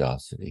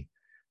religiosity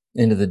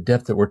into the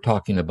depth that we're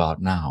talking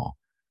about now.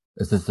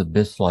 It's this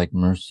abyss-like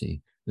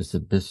mercy, this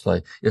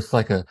abyss-like, it's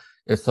like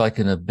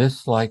an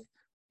abyss-like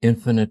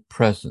infinite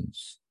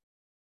presence.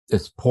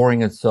 It's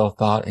pouring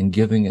itself out and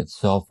giving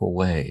itself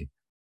away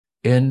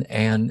in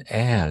and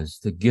as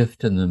the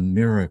gift and the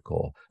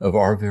miracle of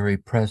our very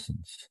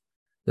presence,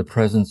 the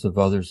presence of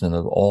others and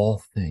of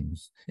all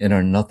things in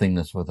our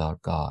nothingness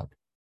without God.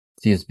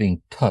 See, it's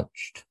being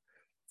touched,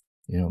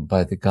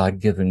 by the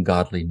God-given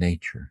godly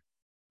nature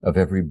of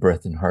every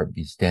breath and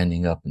heartbeat,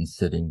 standing up and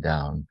sitting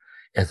down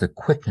as a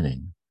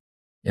quickening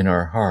in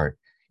our heart,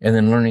 and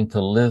then learning to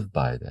live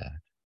by that.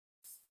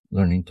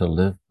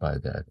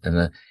 And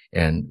that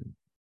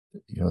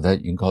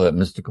you can call that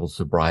mystical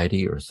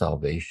sobriety or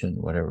salvation,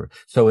 whatever.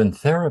 So in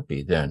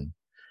therapy, then,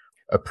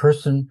 a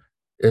person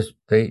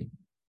they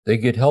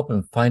get help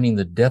in finding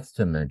the depth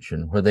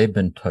dimension where they've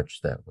been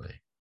touched that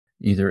way,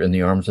 either in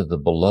the arms of the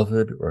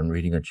beloved, or in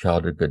reading a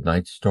childhood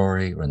goodnight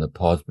story, or in the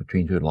pause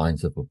between two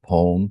lines of a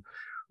poem,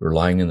 or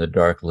lying in the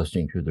dark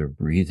listening to their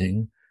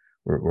breathing,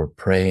 or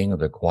praying, or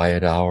the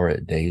quiet hour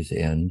at day's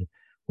end.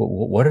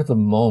 What are the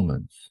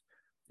moments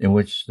in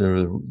which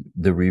the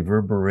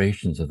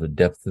reverberations of a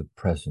depth of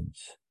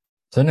presence?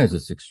 Sometimes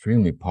it's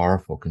extremely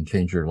powerful, can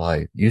change your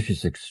life. Usually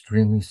it's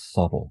extremely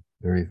subtle,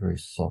 very, very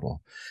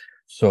subtle.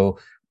 So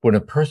when a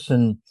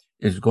person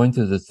is going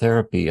through the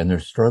therapy and they're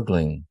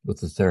struggling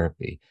with the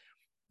therapy,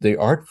 the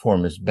art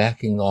form is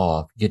backing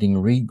off, getting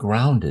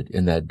regrounded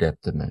in that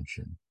depth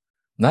dimension,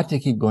 not to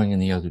keep going in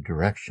the other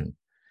direction,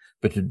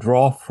 but to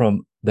draw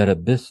from that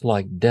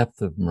abyss-like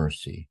depth of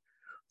mercy,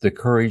 the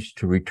courage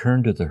to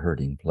return to the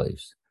hurting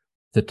place,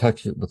 to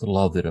touch it with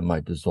love that it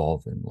might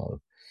dissolve in love.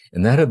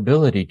 And that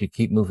ability to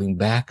keep moving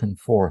back and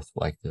forth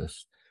like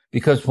this,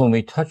 because when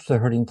we touch the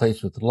hurting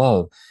place with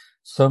love,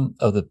 some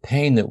of the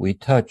pain that we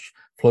touch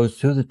flows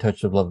through the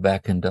touch of love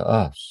back into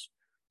us.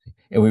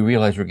 And we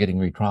realize we're getting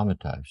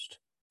re-traumatized.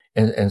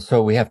 And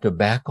so we have to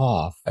back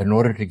off in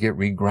order to get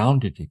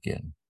regrounded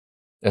again.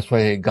 That's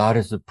why God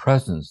is a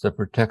presence that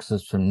protects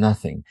us from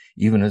nothing,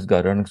 even as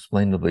God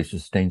unexplainably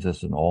sustains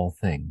us in all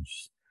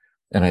things.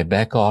 And I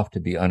back off to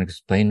be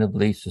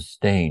unexplainably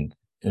sustained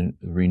in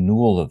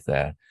renewal of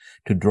that,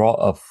 to draw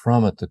up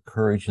from it the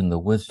courage and the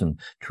wisdom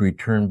to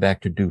return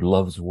back to do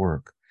love's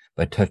work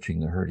by touching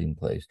the hurting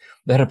place.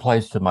 That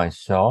applies to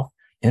myself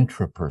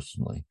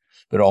intrapersonally,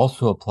 but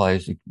also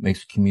applies, it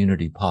makes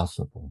community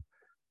possible.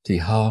 See,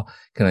 how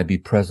can I be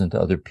present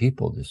to other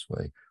people this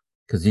way?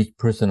 Because each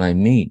person I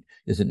meet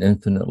is an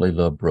infinitely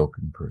loved,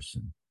 broken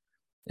person.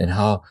 And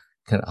how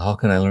can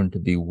I learn to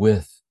be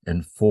with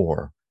and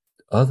for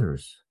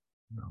others?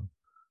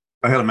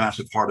 I had a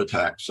massive heart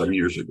attack some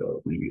years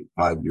ago, maybe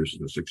 5 years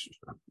ago, 6 years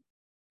ago.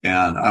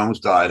 And I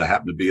almost died. I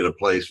happened to be at a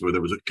place where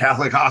there was a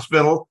Catholic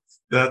hospital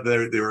that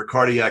they were a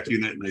cardiac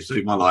unit, and they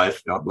saved my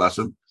life. God bless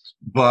them.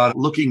 But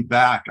looking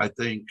back, I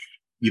think,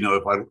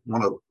 if I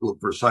want to look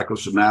for a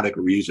psychosomatic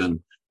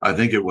reason, I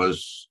think it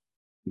was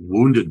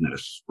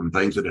woundedness from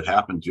things that had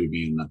happened to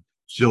me, and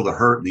still the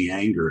hurt and the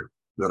anger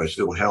that I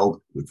still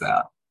held with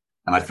that.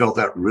 And I felt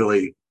that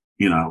really,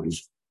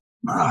 was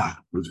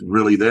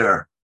really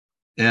there.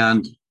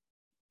 And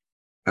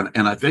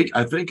I think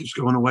it's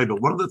going away.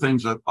 But one of the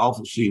things I've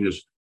also seen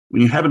is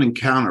when you have an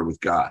encounter with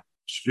God,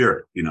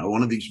 Spirit,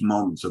 one of these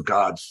moments of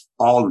God's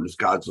allness,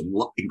 God's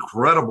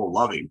incredible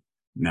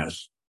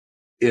lovingness,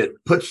 it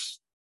puts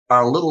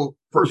our little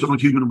personal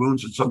human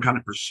wounds in some kind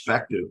of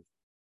perspective.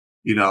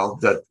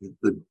 That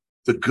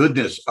the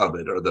goodness of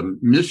it, or the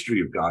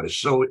mystery of God, is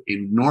so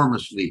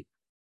enormously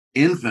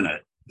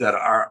infinite that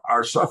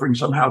our suffering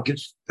somehow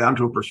gets down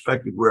to a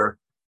perspective where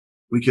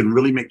we can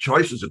really make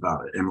choices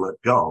about it and let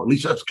go. At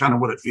least that's kind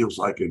of what it feels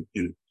like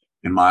in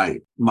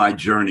my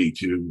journey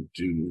to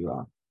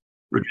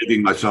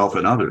forgiving myself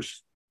and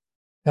others.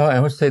 Now, I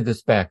want to say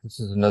this back. This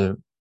is another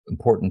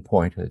important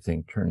point, I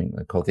think,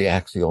 I call it the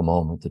axial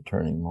moment, the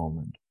turning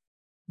moment.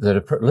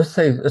 That let's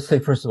say,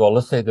 first of all,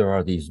 let's say there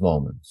are these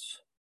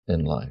moments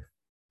in life,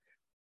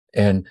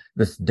 and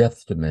this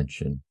depth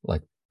dimension,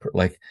 like,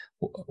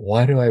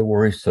 why do I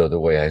worry so the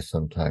way I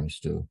sometimes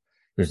do?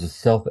 There's a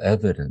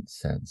self-evident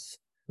sense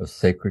of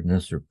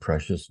sacredness or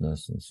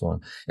preciousness and so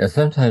on. And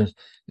sometimes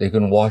they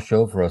can wash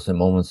over us in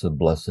moments of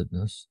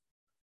blessedness,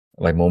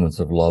 like moments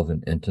of love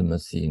and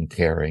intimacy and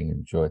caring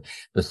and joy.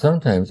 But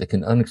sometimes it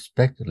can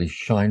unexpectedly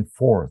shine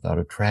forth out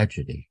of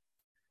tragedy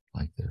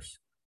like this.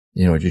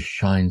 It just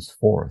shines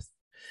forth.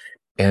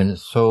 And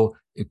so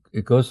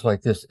it goes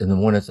like this. And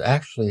then when it's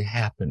actually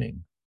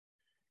happening,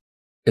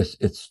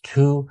 it's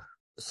too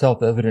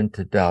self-evident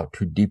to doubt,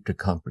 too deep to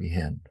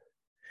comprehend.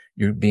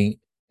 You're being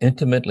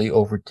intimately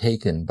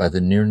overtaken by the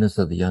nearness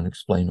of the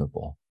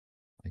unexplainable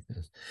like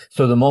this.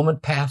 So the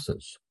moment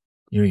passes,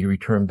 you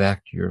return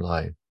back to your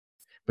life.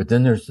 But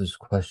then there's this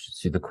question.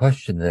 See, the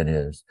question then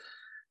is,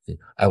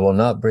 I will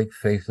not break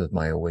faith with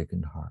my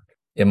awakened heart.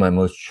 In my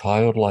most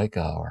childlike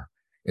hour,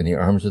 in the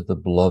arms of the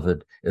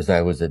beloved, as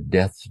I was at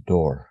death's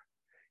door,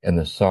 and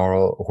the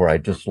sorrow where I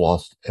just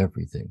lost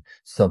everything,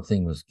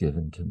 something was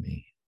given to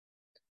me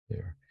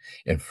there.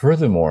 And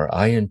furthermore,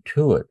 I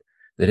intuit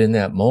that in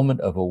that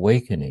moment of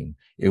awakening,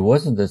 it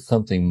wasn't that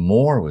something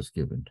more was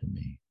given to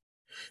me,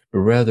 but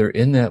rather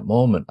in that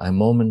moment, I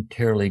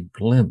momentarily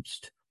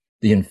glimpsed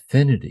the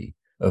infinity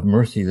of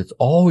mercy that's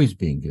always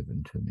being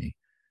given to me,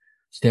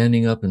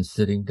 standing up and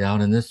sitting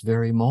down in this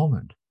very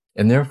moment.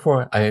 And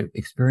therefore, I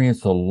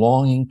experience a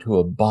longing to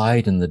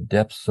abide in the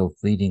depths so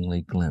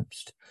fleetingly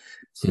glimpsed.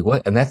 See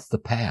what? And that's the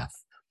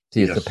path.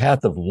 See, it's the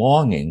path of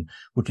longing,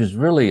 which is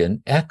really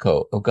an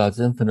echo of God's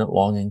infinite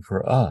longing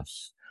for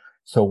us.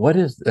 So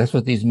that's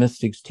what these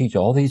mystics teach,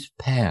 all these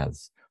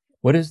paths.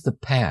 What is the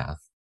path?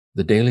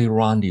 The daily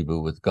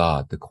rendezvous with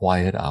God, the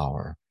quiet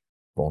hour,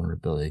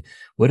 vulnerability.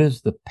 What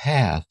is the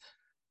path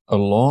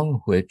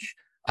along which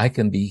I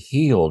can be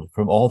healed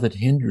from all that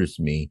hinders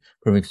me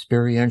from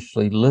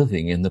experientially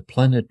living in the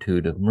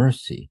plenitude of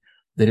mercy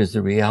that is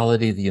the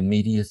reality, the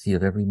immediacy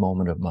of every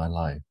moment of my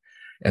life?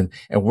 And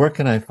where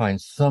can I find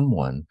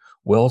someone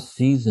well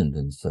seasoned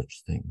in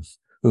such things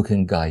who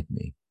can guide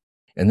me?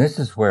 And this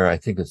is where I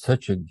think it's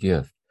such a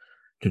gift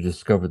to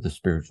discover the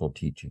spiritual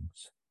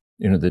teachings.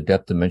 The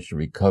depth dimension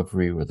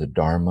recovery, or the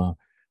Dharma,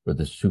 or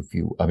the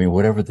Sufi,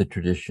 whatever the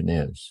tradition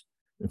is.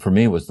 And for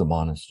me, it was the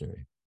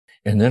monastery.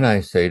 And then I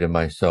say to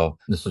myself,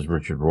 this is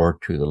Richard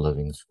Rohr to the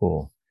Living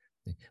School.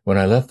 When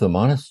I left the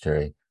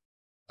monastery,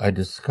 I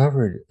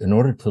discovered in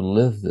order to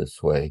live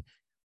this way,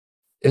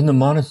 in the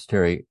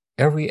monastery,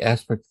 every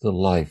aspect of the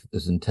life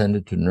is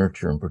intended to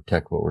nurture and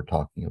protect what we're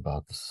talking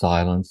about. The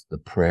silence, the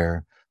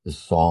prayer, the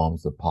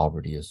psalms, the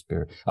poverty of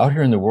spirit. Out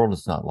here in the world,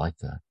 it's not like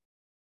that.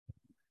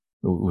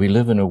 We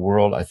live in a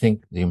world, I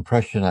think the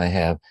impression I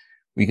have,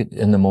 we get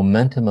in the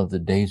momentum of the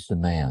day's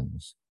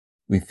demands.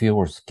 We feel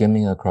we're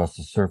skimming across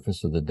the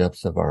surface of the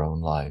depths of our own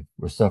life.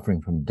 We're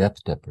suffering from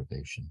depth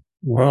deprivation.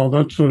 Wow,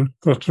 that's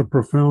a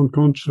profound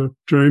concept,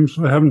 James.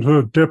 I haven't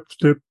heard depth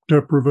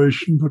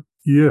deprivation, but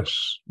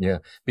yes. Yeah,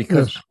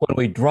 because when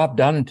we drop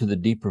down into the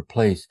deeper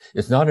place,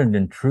 it's not an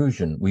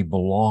intrusion. We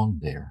belong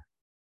there.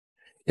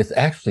 It's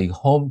actually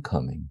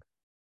homecoming.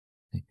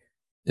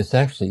 It's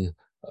actually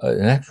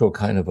an actual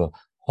kind of a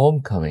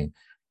homecoming.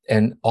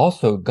 And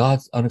also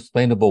God's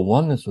unexplainable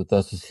oneness with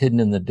us is hidden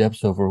in the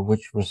depths over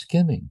which we're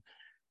skimming.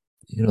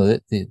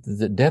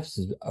 The depths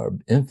are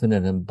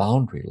infinite and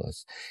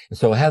boundaryless. And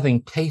so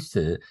having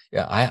tasted it,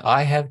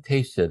 I have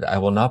tasted, I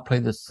will not play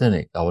the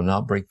cynic. I will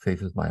not break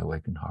faith with my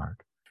awakened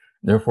heart.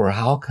 Therefore,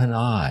 how can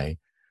I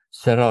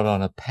set out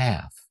on a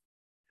path?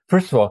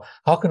 First of all,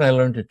 how can I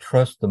learn to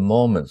trust the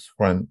moments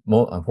where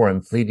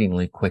I'm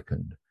fleetingly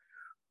quickened?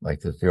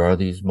 Like that there are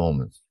these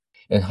moments.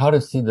 And how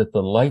to see that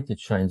the light that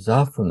shines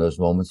out from those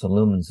moments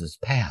illumines this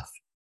path.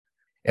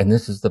 And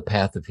this is the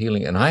path of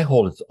healing. And I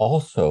hold it's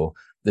also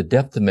the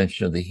depth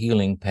dimension of the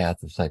healing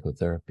path of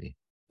psychotherapy.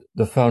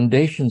 The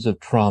foundations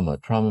of trauma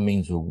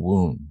means a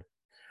wound.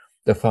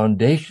 The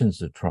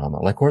foundations of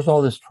trauma, like where's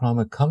all this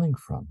trauma coming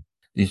from?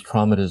 These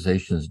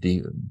traumatizations,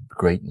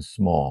 great and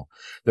small,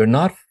 they're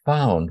not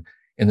found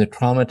and the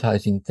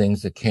traumatizing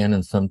things that can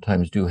and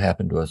sometimes do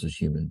happen to us as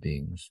human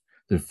beings.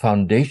 The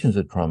foundations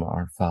of trauma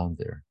aren't found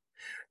there.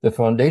 The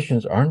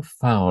foundations aren't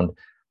found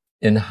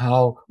in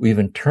how we've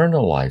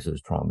internalized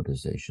those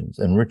traumatizations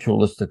and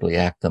ritualistically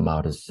act them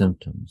out as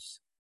symptoms.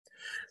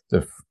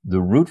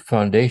 The root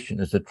foundation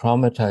is the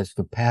traumatized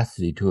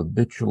capacity to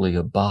habitually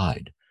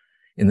abide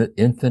in the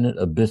infinite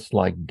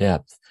abyss-like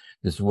depth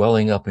that's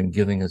welling up and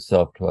giving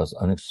itself to us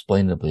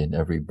unexplainably in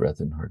every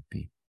breath and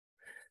heartbeat.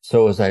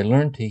 So as I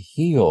learn to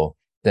heal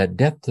that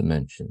depth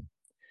dimension,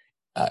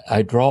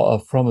 I draw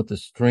from it the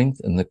strength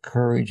and the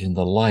courage and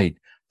the light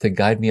to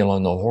guide me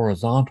along the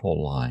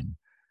horizontal line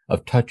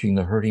of touching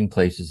the hurting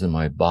places in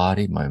my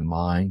body, my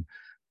mind.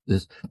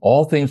 This,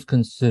 all things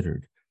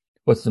considered,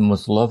 what's the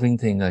most loving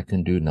thing I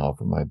can do now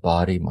for my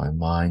body, my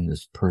mind,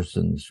 this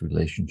person, this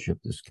relationship,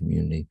 this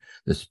community,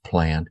 this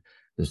plant,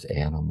 this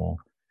animal?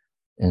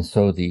 And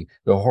so the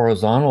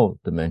horizontal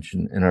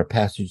dimension in our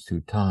passage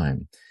through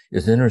time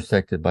is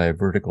intersected by a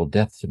vertical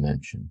depth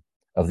dimension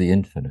of the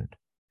infinite.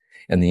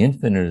 And the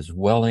infinite is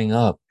welling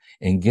up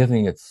and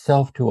giving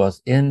itself to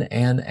us in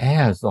and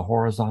as the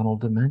horizontal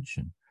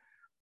dimension.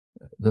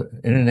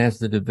 In and as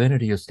the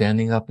divinity is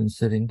standing up and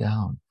sitting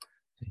down.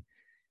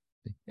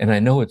 And I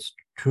know it's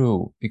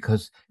true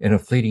because in a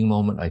fleeting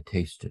moment I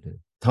tasted it.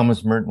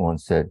 Thomas Merton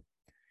once said,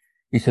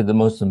 he said, the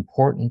most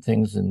important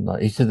things in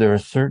life, he said, there are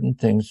certain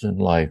things in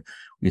life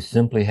we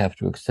simply have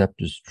to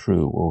accept as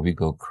true or we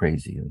go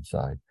crazy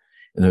inside.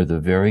 And they're the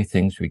very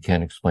things we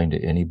can't explain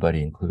to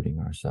anybody, including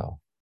ourselves.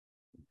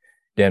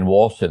 Dan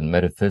Walsh in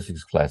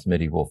metaphysics class,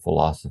 medieval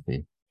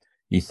philosophy,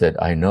 he said,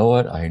 I know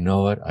it, I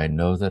know it, I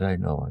know that I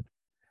know it.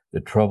 The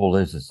trouble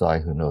is, it's I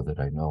who know that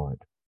I know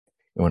it.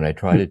 And when I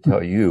try to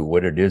tell you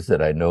what it is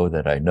that I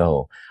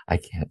know, I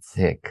can't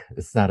say it.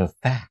 It's not a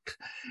fact.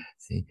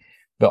 See,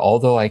 but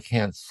although I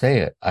can't say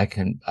it, I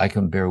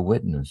can bear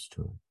witness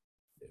to it.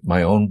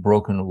 My own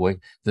broken way,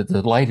 that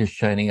the light is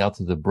shining out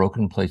to the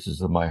broken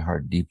places of my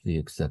heart, deeply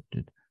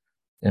accepted.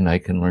 And I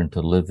can learn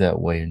to live that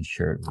way and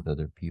share it with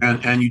other people.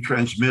 And you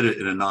transmit it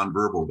in a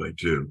nonverbal way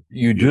too.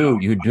 You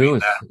do.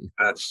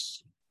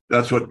 That's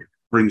what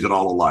brings it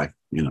all to life.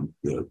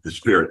 The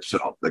spirit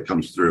self that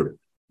comes through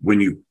when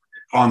you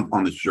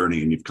on this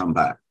journey and you've come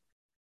back.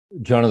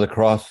 John of the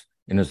Cross,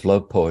 in his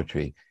love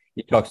poetry,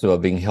 he talks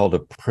about being held a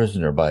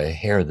prisoner by a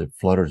hair that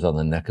flutters on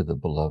the neck of the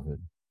beloved.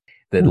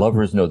 That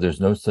lovers know there's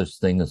no such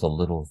thing as a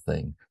little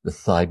thing. The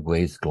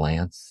sideways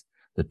glance,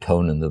 the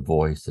tone in the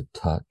voice, a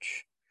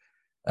touch,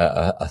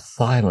 a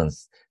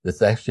silence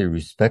that's actually a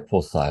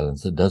respectful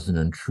silence that doesn't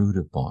intrude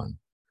upon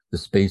the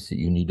space that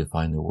you need to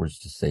find the words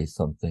to say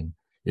something.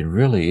 It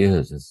really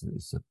is.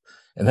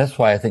 And that's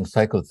why I think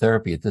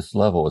psychotherapy at this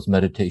level is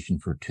meditation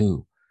for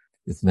two.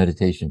 It's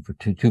meditation for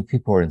two. Two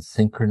people are in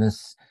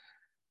synchronous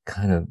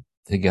kind of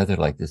together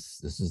like this.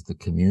 This is the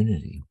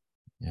community.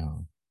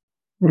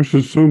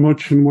 There's so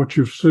much in what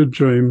you've said,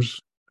 James,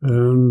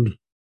 and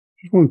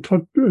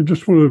I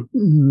just want to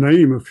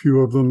name a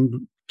few of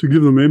them to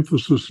give them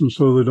emphasis and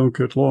so they don't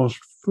get lost.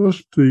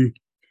 First, the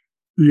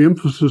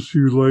emphasis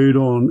you laid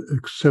on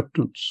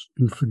acceptance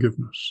and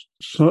forgiveness.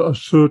 So a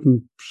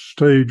certain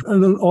stage,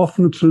 and then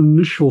often it's an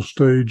initial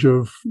stage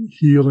of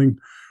healing,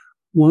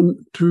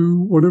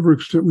 to whatever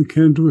extent we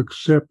can, to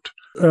accept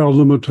our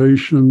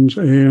limitations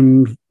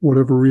and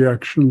whatever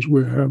reactions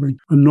we're having,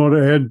 and not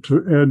add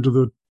to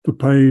the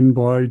pain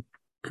by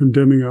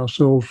condemning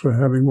ourselves for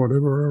having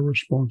whatever our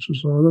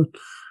responses are.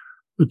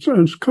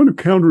 It's kind of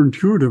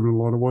counterintuitive in a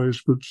lot of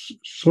ways, but it's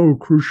so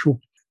crucial.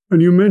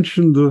 And you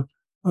mentioned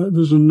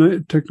there's a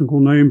technical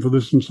name for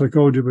this in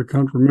psychology, but I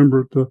can't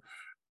remember it.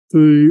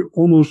 The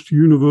almost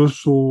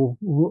universal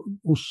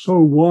or so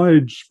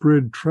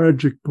widespread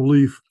tragic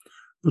belief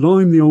that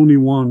I'm the only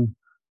one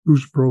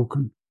who's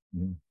broken.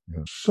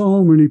 Yeah.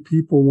 So many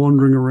people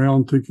wandering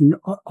around thinking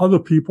other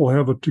people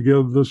have it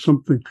together. There's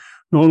something,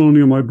 not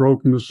only am I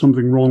broken, there's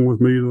something wrong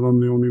with me, that I'm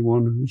the only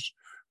one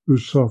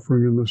who's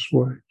suffering in this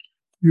way.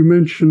 You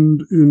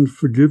mentioned in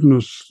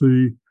forgiveness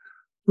that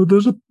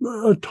there's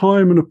a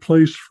time and a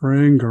place for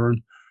anger.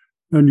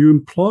 And you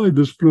implied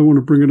this, but I want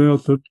to bring it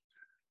out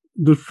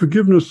that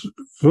forgiveness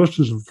first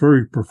is a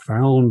very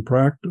profound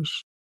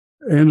practice.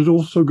 And it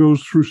also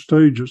goes through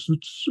stages.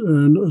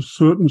 And a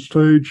certain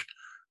stage,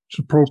 it's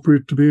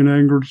appropriate to be in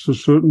anger. It's a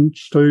certain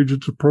stage,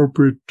 it's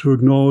appropriate to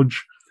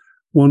acknowledge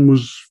one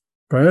was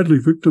badly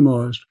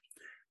victimized.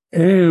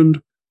 And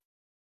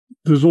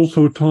there's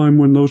also a time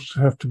when those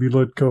have to be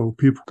let go.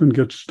 People can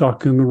get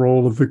stuck in the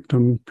role of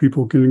victim.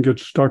 People can get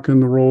stuck in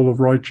the role of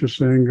righteous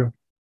anger.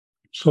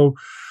 So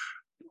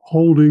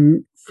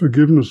holding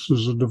forgiveness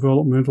is a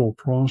developmental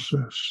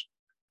process.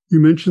 You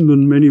mentioned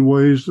in many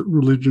ways that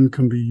religion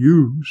can be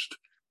used.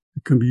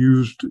 It can be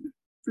used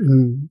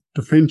in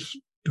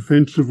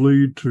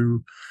defensively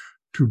to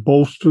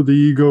bolster the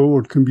ego,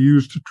 or it can be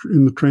used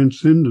in the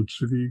transcendence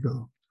of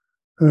ego.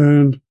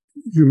 And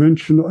you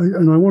mentioned,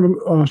 and I want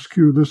to ask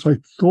you this, I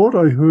thought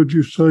I heard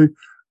you say,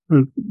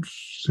 I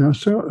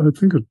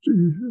think it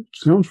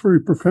sounds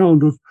very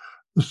profound, of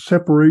the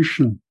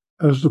separation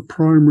as the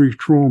primary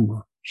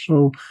trauma.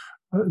 So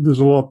there's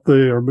a lot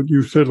there, but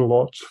you said a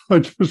lot. So I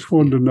just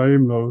wanted to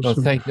name those.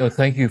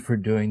 Thank you for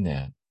doing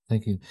that.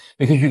 Thank you.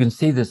 Because you can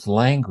see this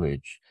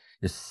language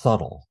is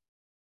subtle.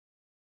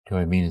 Do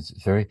you know what I mean? It's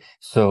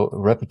so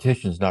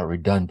repetition is not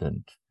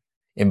redundant.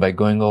 And by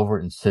going over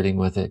it and sitting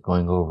with it,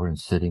 going over and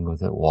sitting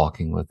with it,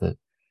 walking with it,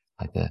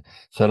 like that.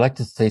 So I'd like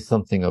to say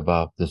something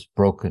about this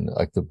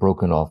the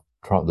broken off,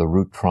 the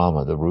root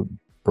trauma, the root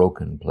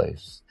broken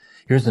place.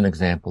 Here's an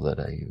example that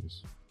I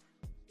use.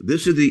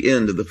 This is the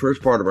end of the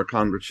first part of our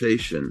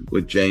conversation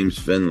with James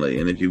Finley.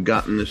 And if you've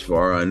gotten this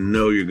far, I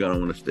know you're going to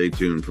want to stay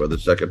tuned for the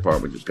second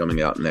part, which is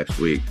coming out next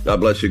week.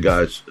 God bless you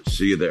guys.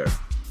 See you there.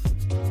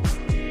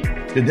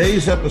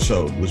 Today's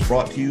episode was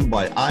brought to you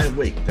by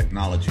iAwake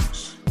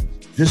Technologies.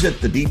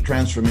 Visit the Deep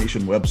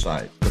Transformation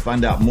website to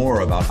find out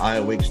more about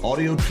iAwake's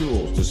audio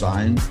tools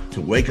designed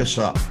to wake us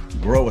up,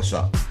 grow us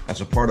up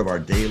as a part of our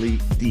daily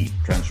deep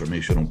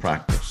transformational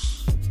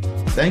practice.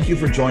 Thank you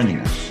for joining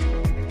us.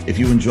 If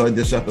you enjoyed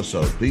this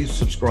episode, please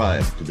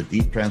subscribe to the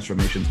Deep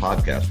Transformation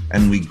Podcast,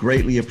 and we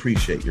greatly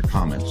appreciate your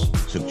comments,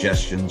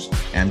 suggestions,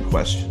 and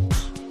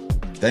questions.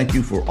 Thank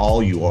you for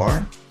all you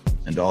are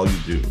and all you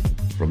do.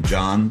 From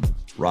John,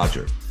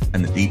 Roger,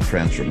 and the Deep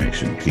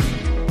Transformation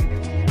team.